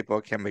restaurant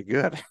people can be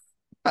good.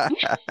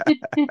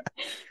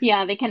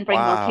 yeah, they can bring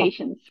Wow.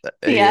 vocations.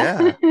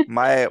 Yeah.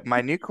 Yeah.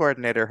 My new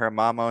coordinator, her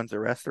mom owns a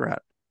restaurant.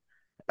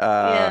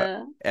 Uh,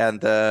 Yeah.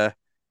 and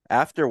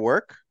after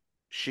work,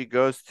 she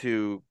goes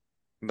to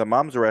the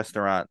mom's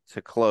restaurant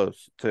to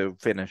close to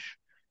finish.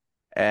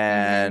 Hmm.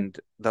 And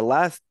the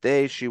last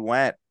day she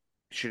went,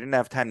 she didn't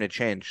have time to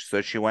change,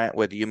 so she went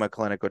with Yuma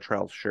Clinical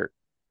Trials shirt.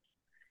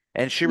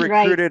 And she Right.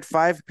 recruited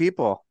 5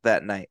 people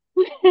that night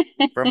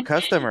from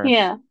customers.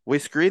 Yeah, We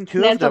screened 2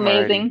 of that's them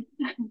already.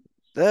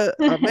 amazing.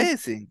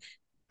 Amazing.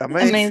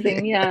 Amazing.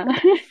 Amazing. Yeah.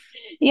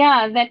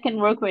 Yeah, that can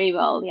work very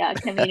well. Yeah,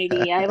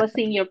 community. I was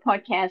seeing your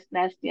podcast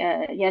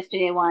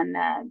yesterday one.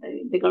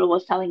 The girl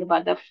was telling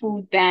about the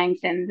food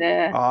banks and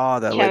the Oh,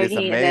 that lady's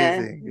charity.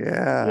 amazing.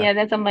 Yeah. Yeah,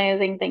 that's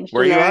amazing things to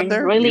Were you on learn.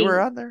 there? You Really,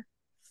 were on there?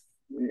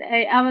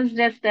 I was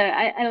just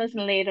I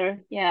listened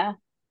later. Yeah,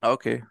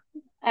 Okay.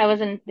 I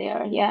wasn't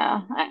there.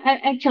 Yeah, I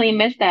actually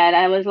missed that.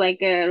 I was like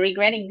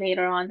regretting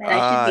later on that I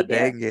should Ah, be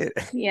there. dang it.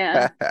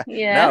 Yeah,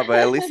 yeah. No, but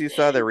at least you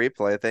saw the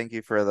replay. Thank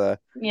you for the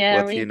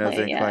Yeah, Latinos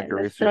replay. in Yeah, Clinical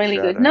that's Research really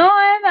shout good. out. No,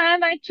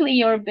 I'm actually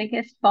your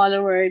biggest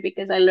follower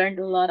because I learned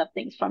a lot of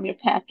things from your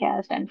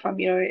podcast and from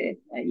your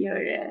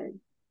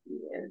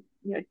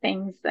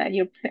things,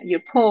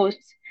 your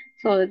posts.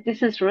 So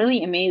this is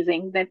really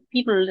amazing that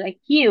people like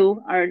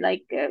you are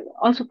like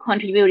also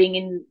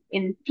contributing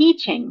in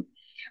teaching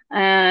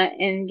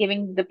and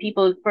giving the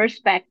people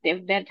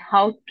perspective that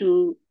how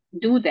to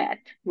do that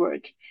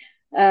work.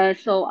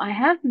 So I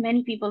have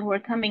many people who are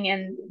coming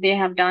and they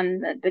have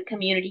done the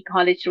community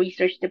college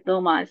research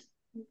diplomas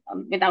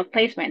without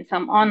placement,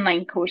 some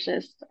online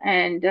courses,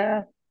 and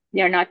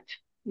they're not,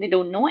 they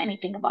don't know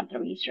anything about the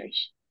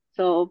research.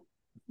 So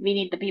we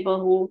need the people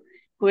who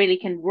really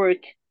can work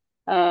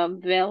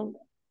well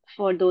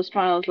for those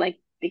trials, like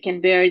they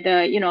can bear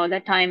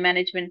the time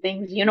management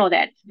things. You know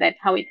that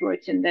how it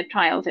works in the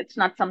trials. It's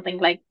not something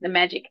like the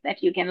magic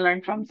that you can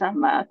learn from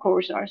some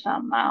course or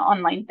some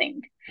online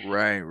thing.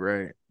 Right,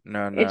 right.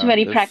 No, It's no.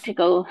 very This,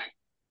 practical.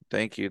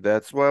 thank you.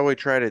 That's what we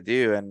try to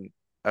do. And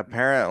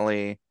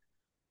apparently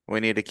we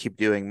need to keep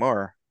doing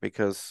more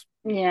because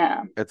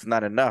Yeah. it's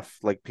not enough.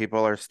 Like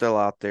people are still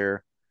out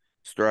there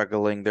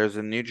struggling. There's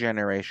a new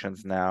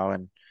generations now,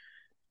 and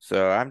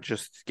so I'm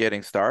just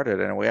getting started,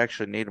 and we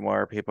actually need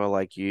more people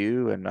like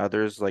you and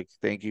others. Like,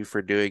 thank you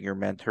for doing your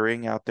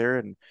mentoring out there.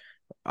 And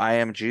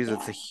IMGs,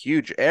 it's a Yeah.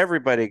 huge,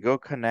 everybody go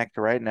connect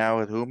right now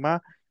with Huma.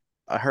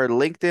 Her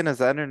LinkedIn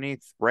is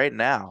underneath right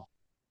now.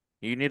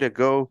 You need to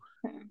go,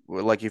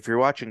 well, like, if you're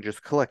watching,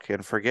 just click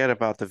and forget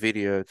about the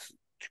video. It's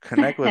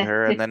connect with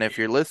her. And then if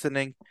you're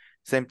listening,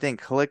 same thing,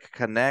 click,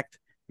 connect,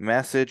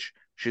 message.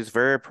 She's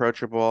very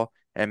approachable.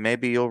 And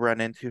maybe you'll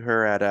run into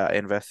her at a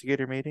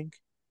investigator meeting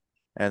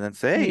and then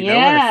say, hey, you know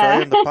what? I saw you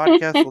Yeah. on the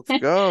podcast. Let's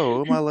go.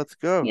 Uma, let's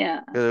go.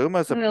 Yeah. 'Cause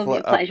Uma's It will be a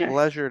a pleasure.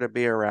 pleasure to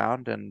be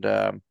around. And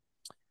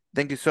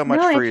thank you so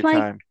much No, for it's your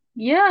like, time.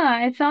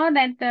 yeah, I saw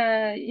that,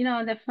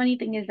 the funny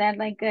thing is that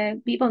like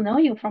people know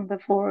you from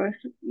before.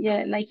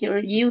 Yeah, like your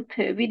youth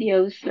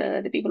videos,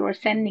 the people were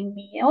sending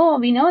me, oh,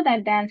 we know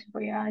that dance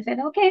for you. I said,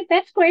 okay,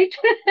 that's great.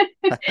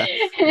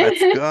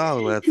 Let's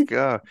go. Let's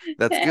go.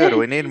 That's good.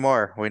 We need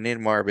more. We need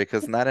more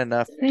because not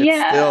enough. It's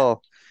Yeah,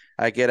 still,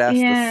 I get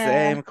asked the yeah,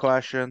 same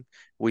question.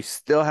 We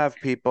still have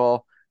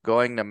people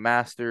going to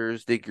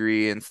master's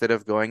degree instead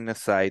of going to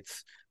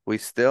sites. We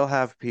still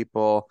have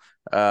people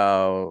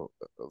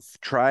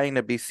trying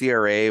to be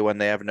CRA when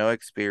they have no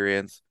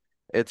experience.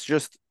 It's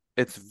just,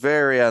 it's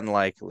very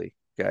unlikely,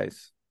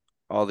 guys.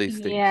 All these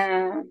things.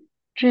 yeah.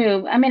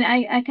 True. I mean,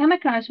 I come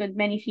across with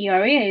many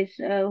CRAs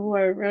who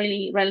are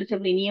really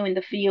relatively new in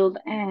the field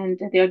and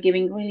they're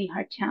giving really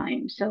hard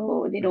time.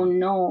 So they Mm, don't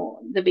know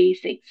the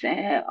basics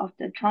of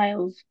the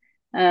trials.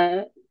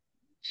 Uh,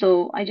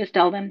 So I just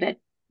tell them that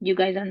you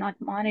guys are not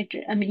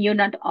monitor. I mean, you're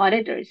not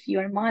auditors,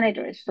 you're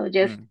monitors. So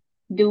just mm.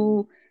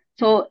 do.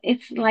 So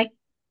it's like,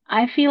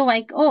 I feel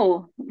like,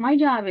 oh, my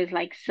job is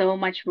like so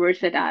much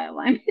versatile.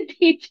 I'm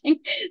teaching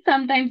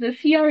sometimes the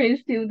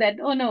CRAs too that,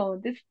 oh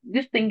no,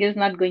 this thing is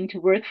not going to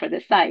work for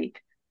the site.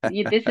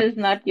 This is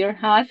not your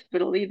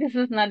hospital. This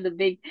is not the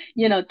big,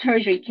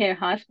 tertiary care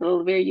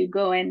hospital where you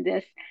go and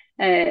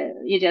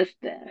you just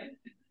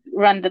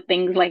run the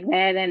things like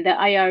that, and the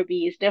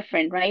IRB is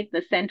different, right?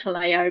 The central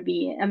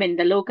IRB, I mean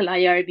the local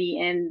IRB,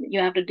 and you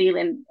have to deal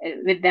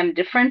with them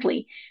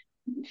differently.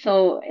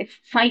 So its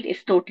site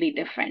is totally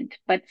different,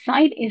 but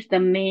site is the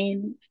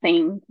main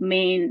thing,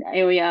 main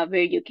area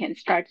where you can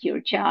start your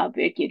job,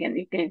 where you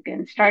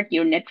can start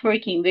your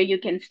networking, where you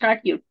can start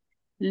your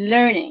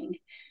learning,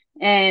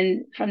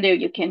 and from there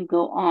you can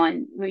go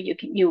on where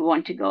you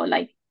want to go.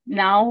 Like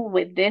now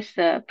with this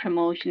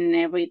promotion and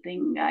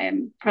everything, I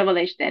am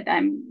privileged that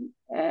I'm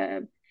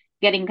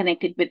getting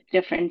connected with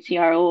different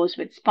CROs,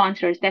 with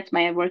sponsors. That's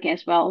my work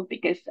as well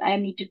because I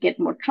need to get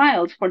more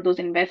trials for those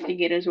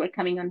investigators who are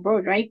coming on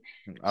board, right?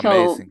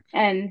 So, Amazing.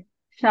 and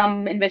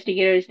some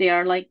investigators, they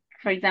are like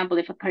for example,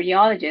 if a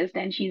cardiologist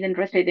and she's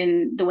interested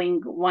in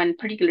doing one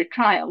particular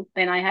trial,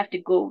 then I have to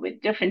go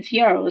with different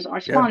CROs or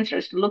Yeah.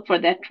 sponsors to look for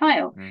that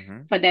trial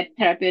Mm-hmm. for that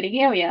therapeutic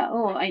area.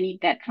 Oh, I need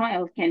that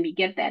trial. Can we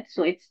get that?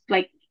 So it's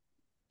like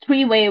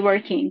three-way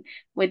working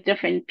with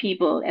different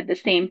people at the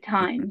same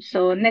time.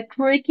 So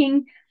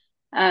networking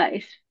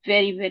is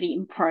very, very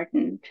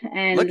important,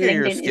 and Look at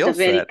your LinkedIn is a skill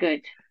very set.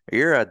 good.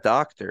 You're a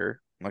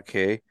doctor,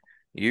 okay?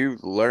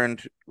 You've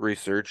learned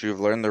research, you've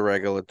learned the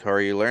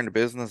regulatory, you learned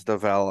business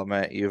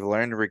development, you've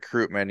learned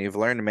recruitment, you've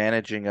learned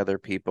managing other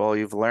people,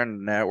 you've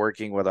learned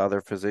networking with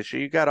other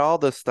physicians. You got all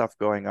this stuff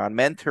going on,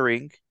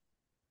 mentoring,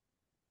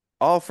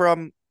 all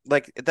from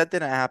like that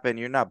didn't happen.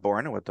 You're not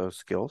born with those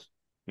skills.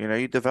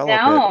 You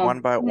develop it No,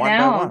 one by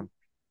no. one.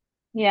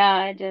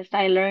 Yeah,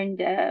 I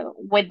learned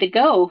with the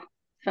go.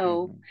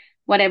 So Hmm.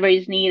 whatever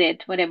is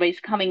needed, whatever is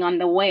coming on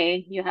the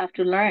way, you have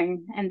to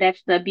learn, and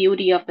that's the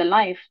beauty of the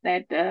life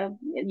that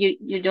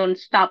you don't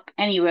stop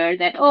anywhere.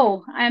 That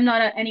oh, I'm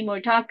not any more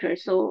doctor,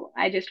 so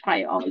I just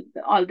cry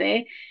all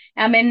day.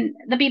 I mean,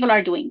 the people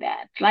are doing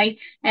that, right?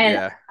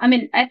 And Yeah. I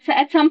mean,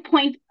 at some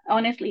point,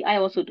 honestly, I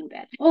also do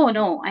that. Oh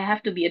no, I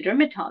have to be a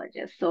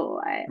dermatologist,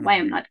 so why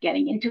I'm Hmm. not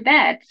getting into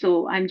that?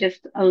 So I'm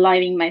just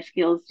aligning my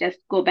skills. Just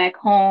go back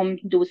home,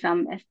 do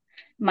some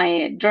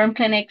my derm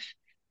clinics,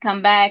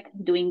 come back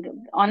doing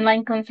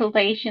online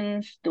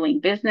consultations, doing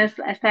business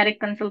aesthetic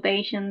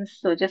consultations.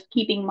 So just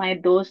keeping my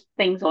those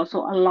things also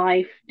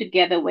alive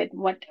together with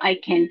what I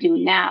can do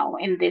now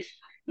in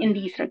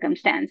these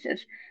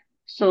circumstances.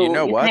 You So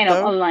know you what kind of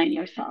though? align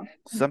yourself.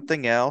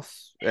 Something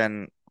else,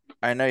 and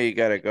I know you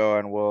gotta go,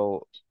 and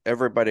we'll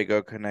everybody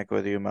go connect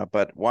with Yuma.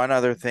 But one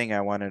other thing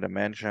I wanted to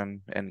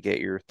mention and get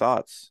your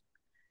thoughts.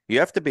 You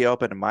have to be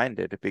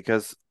open-minded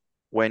because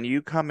when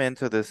you come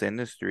into this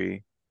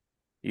industry,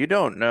 you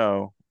don't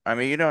know. I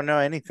mean, you don't know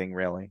anything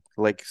really.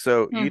 Like,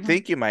 so you Hmm.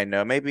 think you might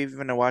know, maybe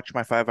even to watch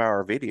my 5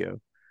 hour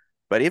video.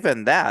 But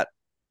even that,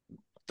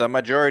 the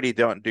majority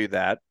don't do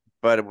that.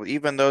 But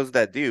even those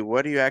that do,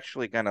 what are you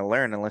actually going to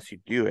learn unless you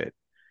do it?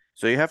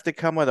 So you have to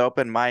come with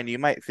open mind. You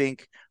might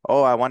think,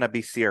 oh, I want to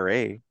be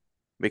CRA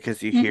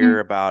because you hear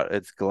Hmm. about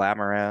it's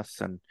glamorous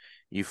and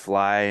you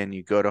fly and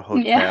you go to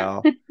Yeah.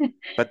 hotel.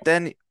 But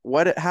then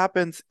what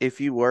happens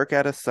if you work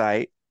at a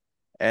site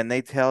and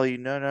they tell you,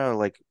 no, no,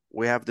 like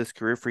we have this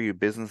career for you,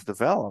 business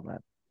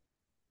development?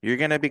 You're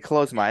going to be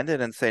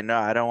closed-minded and say, no,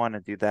 I don't want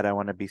to do that. I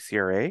want to be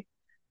CRA.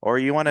 Or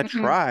you want to Mm-mm.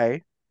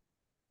 try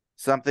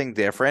something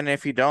different.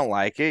 If you don't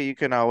like it, you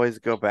can always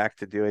go back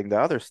to doing the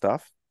other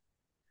stuff.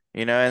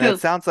 And it True.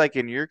 sounds like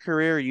in your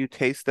career, you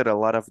tasted a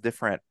lot of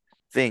different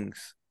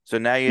things. So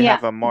now you Yeah.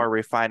 have a more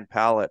refined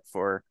palette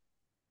for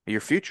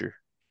your future.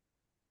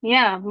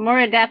 Yeah, more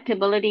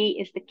adaptability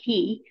is the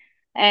key.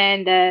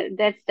 And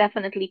that's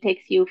definitely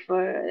takes you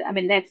for, I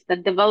mean, that's the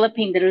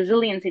developing the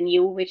resilience in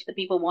you, which the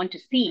people want to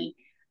see.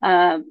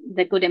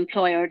 The good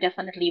employer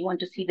definitely want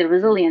to see the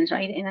resilience,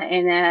 right? In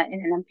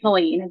an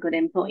employee, in a good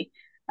employee.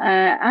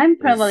 I'm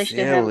privileged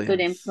to have good Resilience.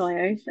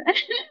 employers.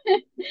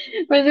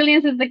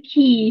 Resilience is the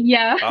key.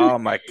 Yeah. Oh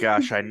my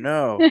gosh, I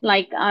know.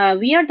 Like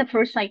we are the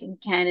first site in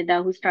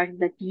Canada who started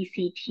the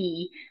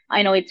DCT.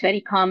 I know it's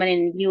very common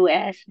in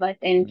US, but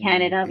in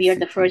Canada we are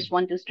the first DCT.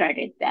 one to start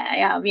it.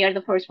 Yeah, we are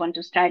the first one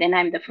to start, and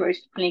I'm the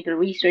first clinical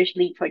research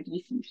lead for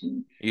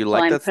DCT. You So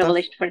like I'm that stuff?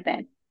 privileged for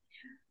that.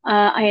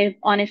 I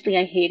honestly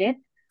I hate it.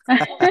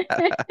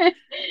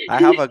 I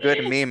have a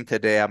good meme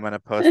today I'm gonna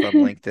post on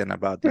LinkedIn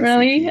about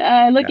Really, DCT.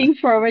 Yeah. looking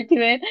forward to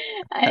it.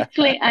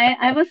 Actually,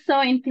 I was so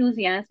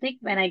enthusiastic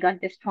when I got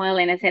this trial,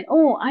 and I said,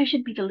 "Oh, I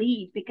should be the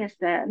lead because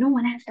no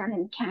one has done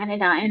in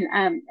Canada,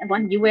 and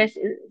one US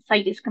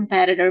site is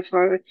competitor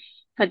for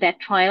that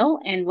trial,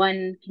 and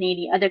one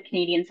other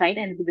Canadian site,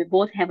 and we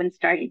both haven't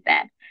started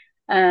that.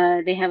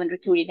 They haven't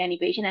recruited any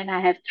patient, and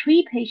I have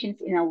three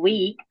patients in a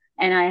week,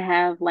 and I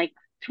have like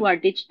through our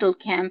digital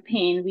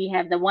campaign, we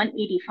have the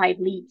 185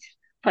 leads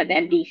for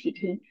that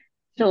DCT."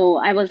 So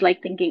I was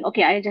like thinking,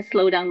 okay, I just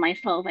slow down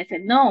myself. I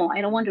said, no, I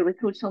don't want to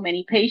recruit so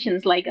many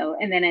patients, like,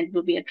 and then it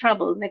will be a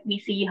trouble. Let me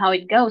see how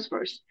it goes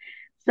first.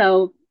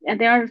 So and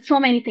there are so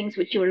many things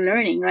which you're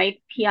learning, right?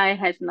 PI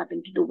has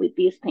nothing to do with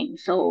these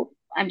things. So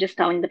I'm just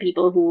telling the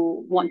people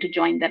who want to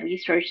join the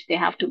research, they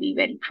have to be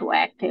very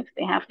proactive.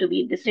 They have to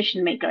be a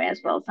decision maker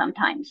as well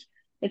sometimes.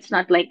 It's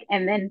not like,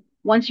 and then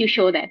once you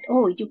show that,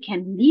 oh, you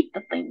can lead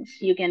the things,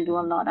 you can do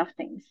a Mhm. lot of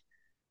things.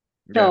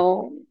 Yeah.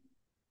 So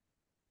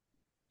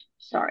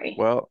sorry.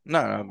 Well,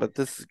 no, no, but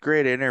this is a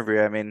great interview.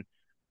 I mean,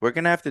 we're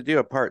gonna have to do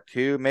a part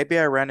two. Maybe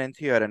I run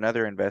into you at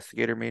another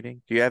investigator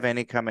meeting. Do you have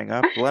any coming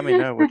up? Let me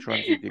know which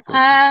ones you do go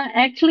to.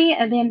 Actually,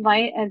 they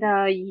invite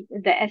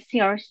the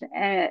SCRs,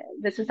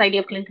 the Society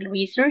of Clinical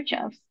Research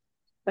of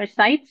for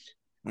sites.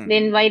 They Hmm.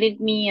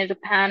 invited me as a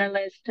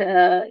panelist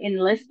in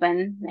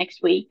Lisbon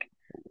next week.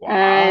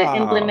 Wow.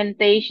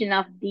 Implementation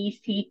of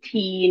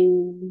DCT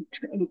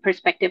in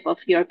perspective of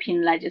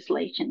European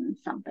legislation,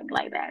 something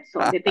like that.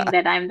 So they think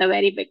that I'm the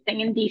very big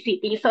thing in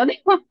DCT, so they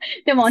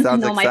want to Sounds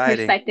know my exciting.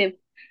 perspective.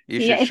 You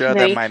Yeah, should it's show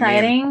very them my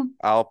meme. exciting.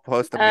 I'll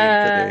post a meme Uh,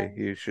 today.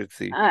 You should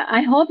see.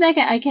 I hope that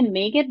I can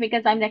make it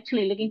because I'm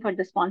actually looking for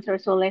the sponsor.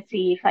 So let's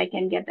see if I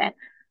can get that.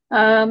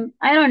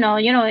 I don't know,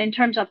 in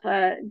terms of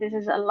this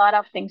is a lot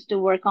of things to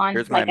work on.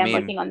 Here's my Like I'm meme.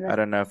 working on I the,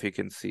 don't know if you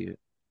can see it.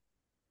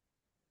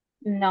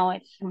 no,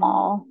 it's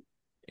small.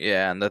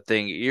 Yeah, and the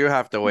thing you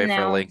have to wait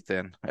for No.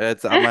 LinkedIn.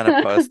 I'm gonna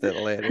post it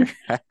later.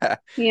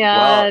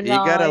 Well, Yeah, you no,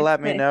 gotta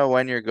let me know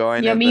when you're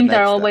going your to the memes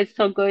are next step. always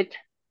so good.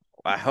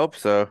 I hope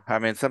so. I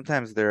mean,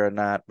 sometimes they're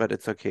not, but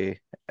it's okay.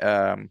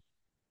 Um,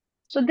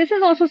 So this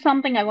is also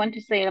something I want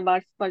to say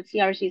about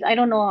CRCs. I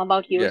don't know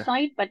about your yeah.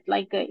 side, but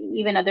like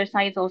even other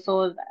sides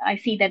also, I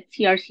see that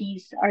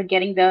CRCs are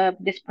getting the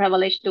this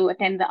privilege to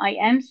attend the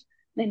IMs,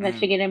 the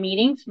Mm, investigator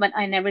meetings, but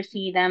I never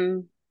see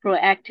them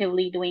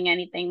proactively doing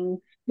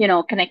anything,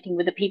 connecting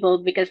with the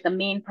people because the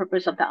main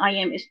purpose of the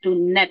IM is to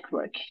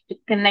network, to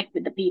connect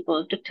with the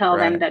people, to tell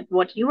them right, that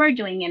what you are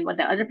doing and what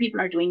the other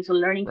people are doing. So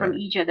learning from right,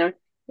 each other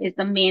is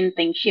the main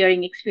thing,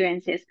 sharing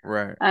experiences.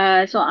 right.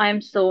 So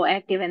I'm so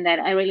active in that.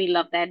 I really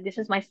love that. This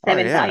is my Oh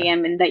seventh yeah.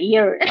 IM in the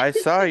year. I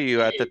saw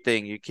you at the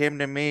thing. You came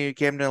to me, you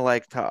came to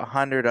like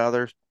 100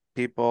 other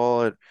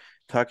people and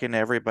talking to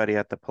everybody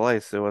at the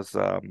place. It was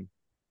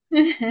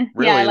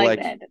Yeah, I really like like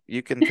that.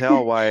 you can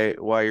tell why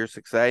you're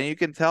success and you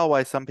can tell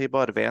why some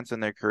people advance in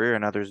their career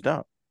and others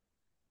don't.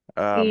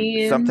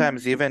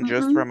 Sometimes even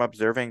just Mm-mm. from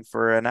observing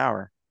for an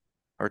hour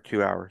or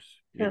 2 hours,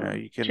 True,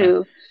 you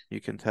true.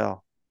 can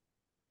tell.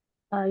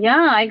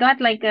 Yeah, I got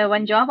like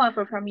one job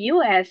offer from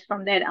US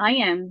from that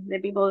IM. The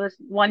people just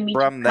want me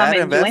to From come that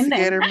and join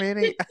them. investigator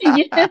meeting?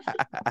 Yes.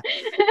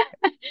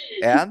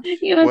 And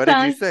what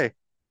did you Sounds. say?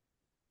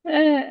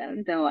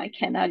 No, I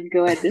cannot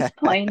go at this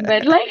point,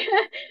 but like,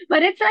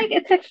 but it's like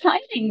it's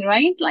exciting,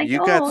 right? Like, You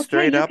got oh,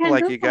 okay, straight you up can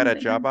like do you got a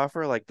job something.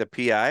 offer, like the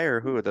PI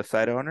or who, the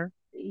site owner?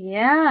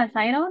 Yeah,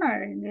 side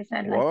owner. And they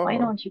said, like, why Whoa.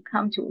 don't you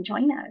come to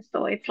join us?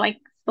 So it's like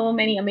so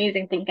many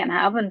amazing things can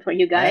happen for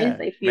you guys Yeah.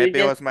 if you Maybe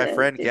it was just my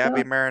friend to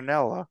Gabby go.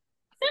 Marinella.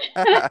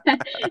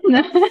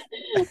 No.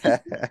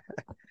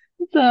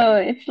 So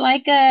it's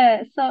like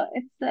so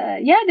it's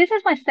yeah, this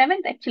is my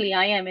seventh actually.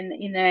 I am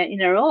in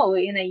a row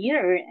in a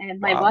year, and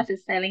my Wow. boss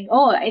is telling,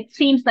 "Oh, it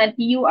seems that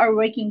you are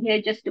working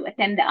here just to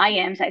attend the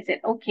IMs." I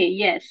said, "Okay,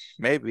 yes,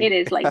 Maybe. it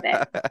is like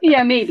that.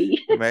 Yeah,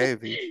 maybe."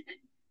 Maybe.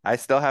 I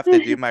still have to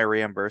do my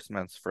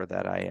reimbursements for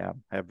that.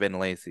 I've been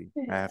lazy.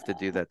 I have to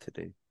do that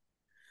today.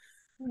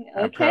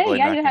 I'm Okay, probably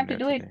yeah, not you gonna have do to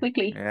it do it today.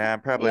 quickly. Yeah,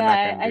 I'm probably Yeah,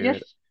 not gonna do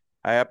it.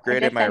 I I upgraded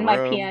just my sent my room.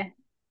 PI.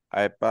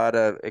 I bought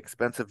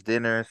expensive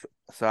dinners,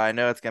 so I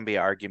know it's gonna be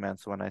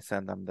arguments when I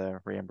send them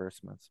the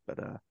reimbursements, but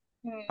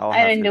I'll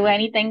I have didn't to do do it.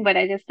 anything, but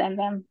I just sent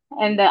them.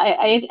 And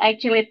I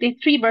actually did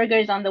three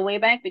burgers on the way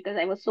back because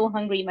I was so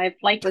hungry. My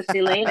flight was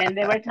delayed, and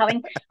they were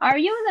telling, Are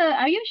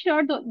you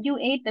sure that you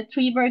ate the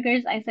three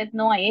burgers?" I said,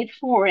 "No, I ate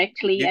four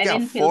actually. You I got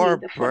didn't feel the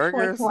four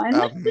fourth burgers? one."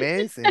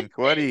 Amazing.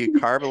 What are you,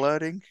 carb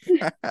loading?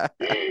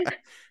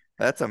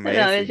 That's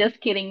No, I was amazing. just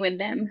kidding with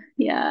them.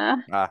 Yeah,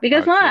 Ah,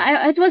 because no, okay.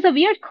 it was a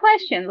weird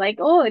question. Like,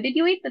 "Oh, did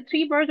you eat the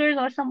three burgers?"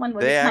 Or someone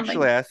was They just, I'm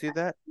like, actually asked you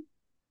that?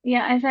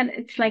 yeah, I said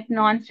it's like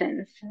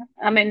nonsense.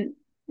 I mean,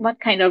 what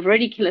kind of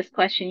ridiculous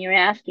question you're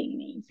asking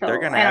me? They're So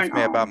gonna I don't ask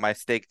me about know. my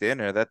steak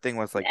dinner. That thing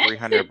was like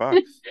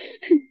 $300.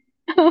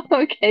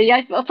 Okay,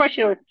 yeah, well, for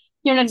sure.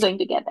 You're not going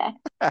to get that.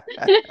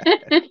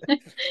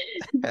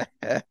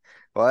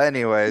 Well,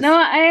 No, anyways,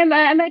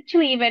 I'm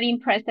actually very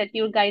impressed that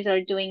you guys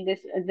are doing this,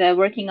 the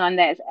working on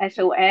the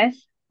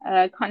SOS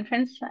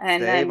conference,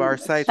 and save I'm our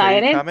sites. Are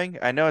you excited. coming?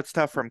 I know it's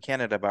tough from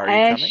Canada, but are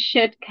you I coming?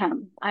 should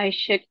come. I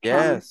should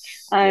come.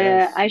 Yes,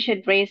 yes, I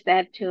should raise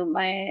that to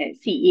my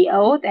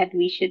CEO that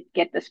we should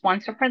get the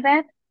sponsor for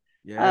that.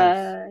 yes.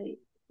 Uh,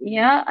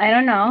 yeah, I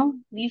don't know.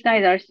 These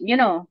guys are,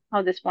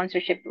 how the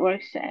sponsorship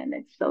works, and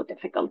it's so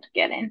difficult to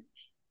get in.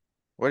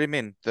 What do you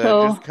mean? The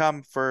So,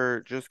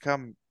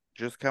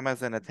 just come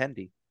as an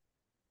attendee.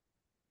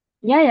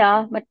 yeah,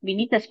 yeah, but we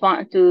need the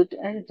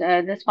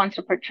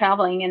sponsor for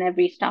traveling and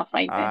every stuff,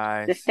 right?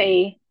 I The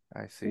see. stay.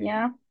 I see.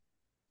 Yeah,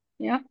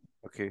 yeah,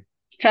 Okay.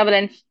 travel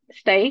and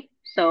stay.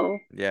 So,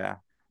 Yeah.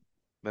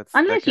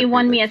 That could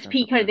be the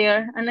expensive part.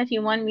 unless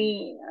you want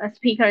me a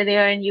speaker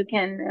there, and you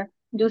can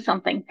do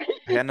something.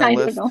 I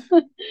don't Panelist. know.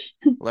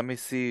 Let me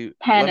see.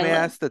 Let me Panelist.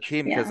 ask the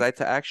team because Yeah,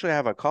 actually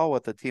have a call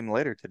with the team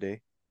later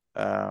today.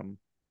 Um,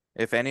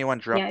 if anyone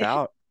yeah. dropped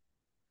out,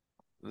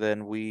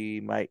 then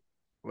we might.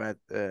 But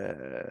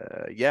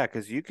yeah,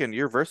 because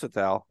you're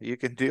versatile. You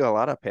can do a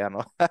lot of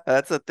panel.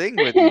 That's the thing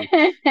with you.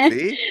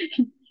 See,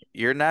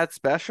 you're not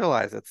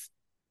specialized. It's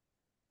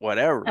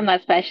I'm whatever.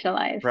 not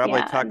specialized. Probably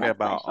Yeah, I'm talking not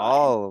about specialized.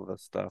 all of the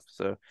stuff.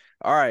 So,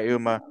 all right,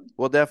 Uma,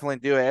 we'll definitely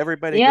do it.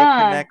 Everybody go Yeah,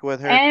 connect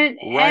with her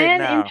right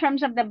and in now.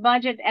 terms of the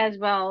budget as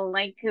well,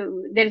 like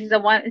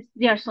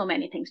there are so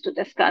many things to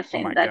discuss Oh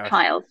in my the gosh.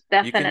 trials.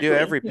 You can do Definitely,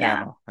 every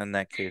yeah, panel in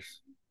that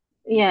case.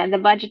 yeah. The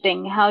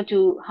budgeting, how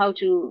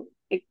to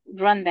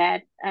run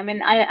that. I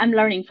mean, I'm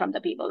learning from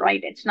the people,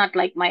 right? It's not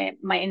like my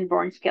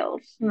inborn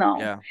skills. No,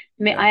 Yeah.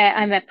 Yeah.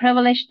 I'm a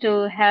privileged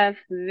to have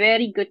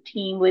very good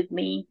team with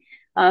me.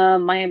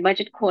 My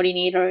budget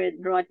coordinator,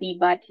 Rodney,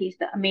 but he's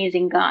the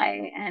amazing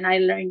guy, and I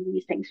learned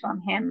these things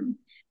from him.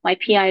 My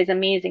PI is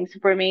amazing,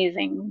 super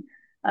amazing.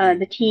 Mm.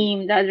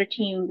 The other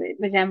team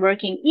with I'm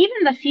working,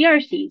 even the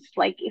CRCs,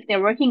 like if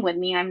they're working with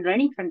me, I'm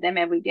learning from them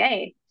every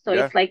day. So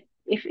Yeah, it's like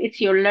if it's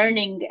your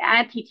learning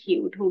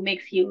attitude who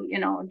makes you,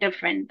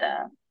 different.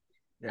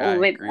 yeah, I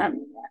With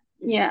agree.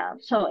 yeah,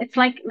 so it's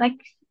like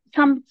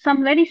some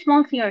very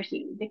small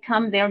CRC, they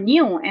come, they're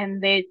new,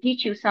 and they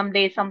teach you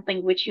someday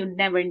something which you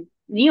never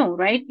knew,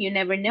 right? You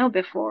never know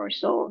before.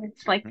 So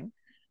it's like Mhm.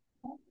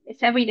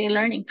 it's everyday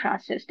learning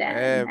process, Dan.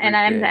 And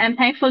Every I'm day. I'm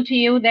thankful to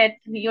you that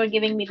you're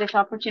giving me this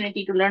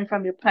opportunity to learn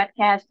from your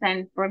podcast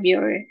and from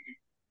your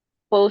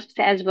posts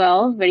as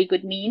well. Very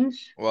good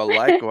memes. Well,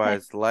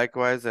 likewise,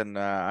 likewise, and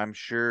I'm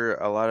sure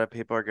a lot of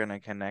people are going to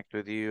connect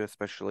with you,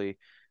 especially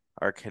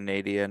our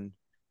Canadian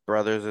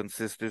brothers and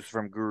sisters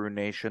from Guru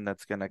Nation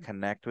that's going to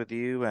connect with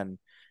you and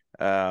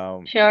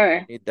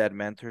Sure. need that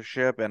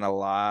mentorship and a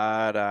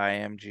lot of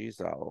IMGs,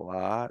 a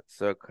lot.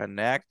 So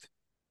connect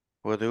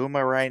with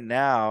Uma right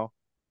now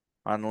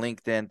on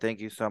LinkedIn. Thank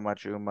you so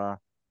much, Uma.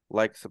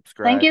 Like, Thank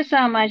subscribe. you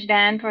so much,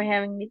 Dan, for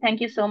having me.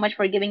 Thank you so much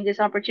for giving this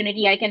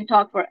opportunity. I can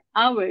talk for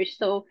hours,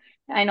 so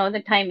I know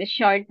the time is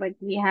short, but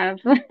we have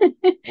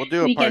We'll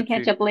do a we can part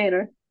catch two. up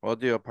later. We'll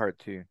do a part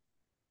two.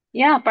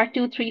 Yeah, part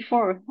two, three,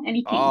 four,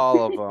 anything.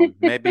 All of them.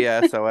 Maybe a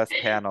SOS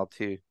panel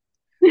too.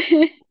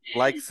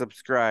 Like,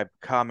 subscribe,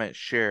 comment,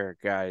 share,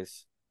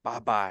 guys. Bye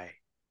bye.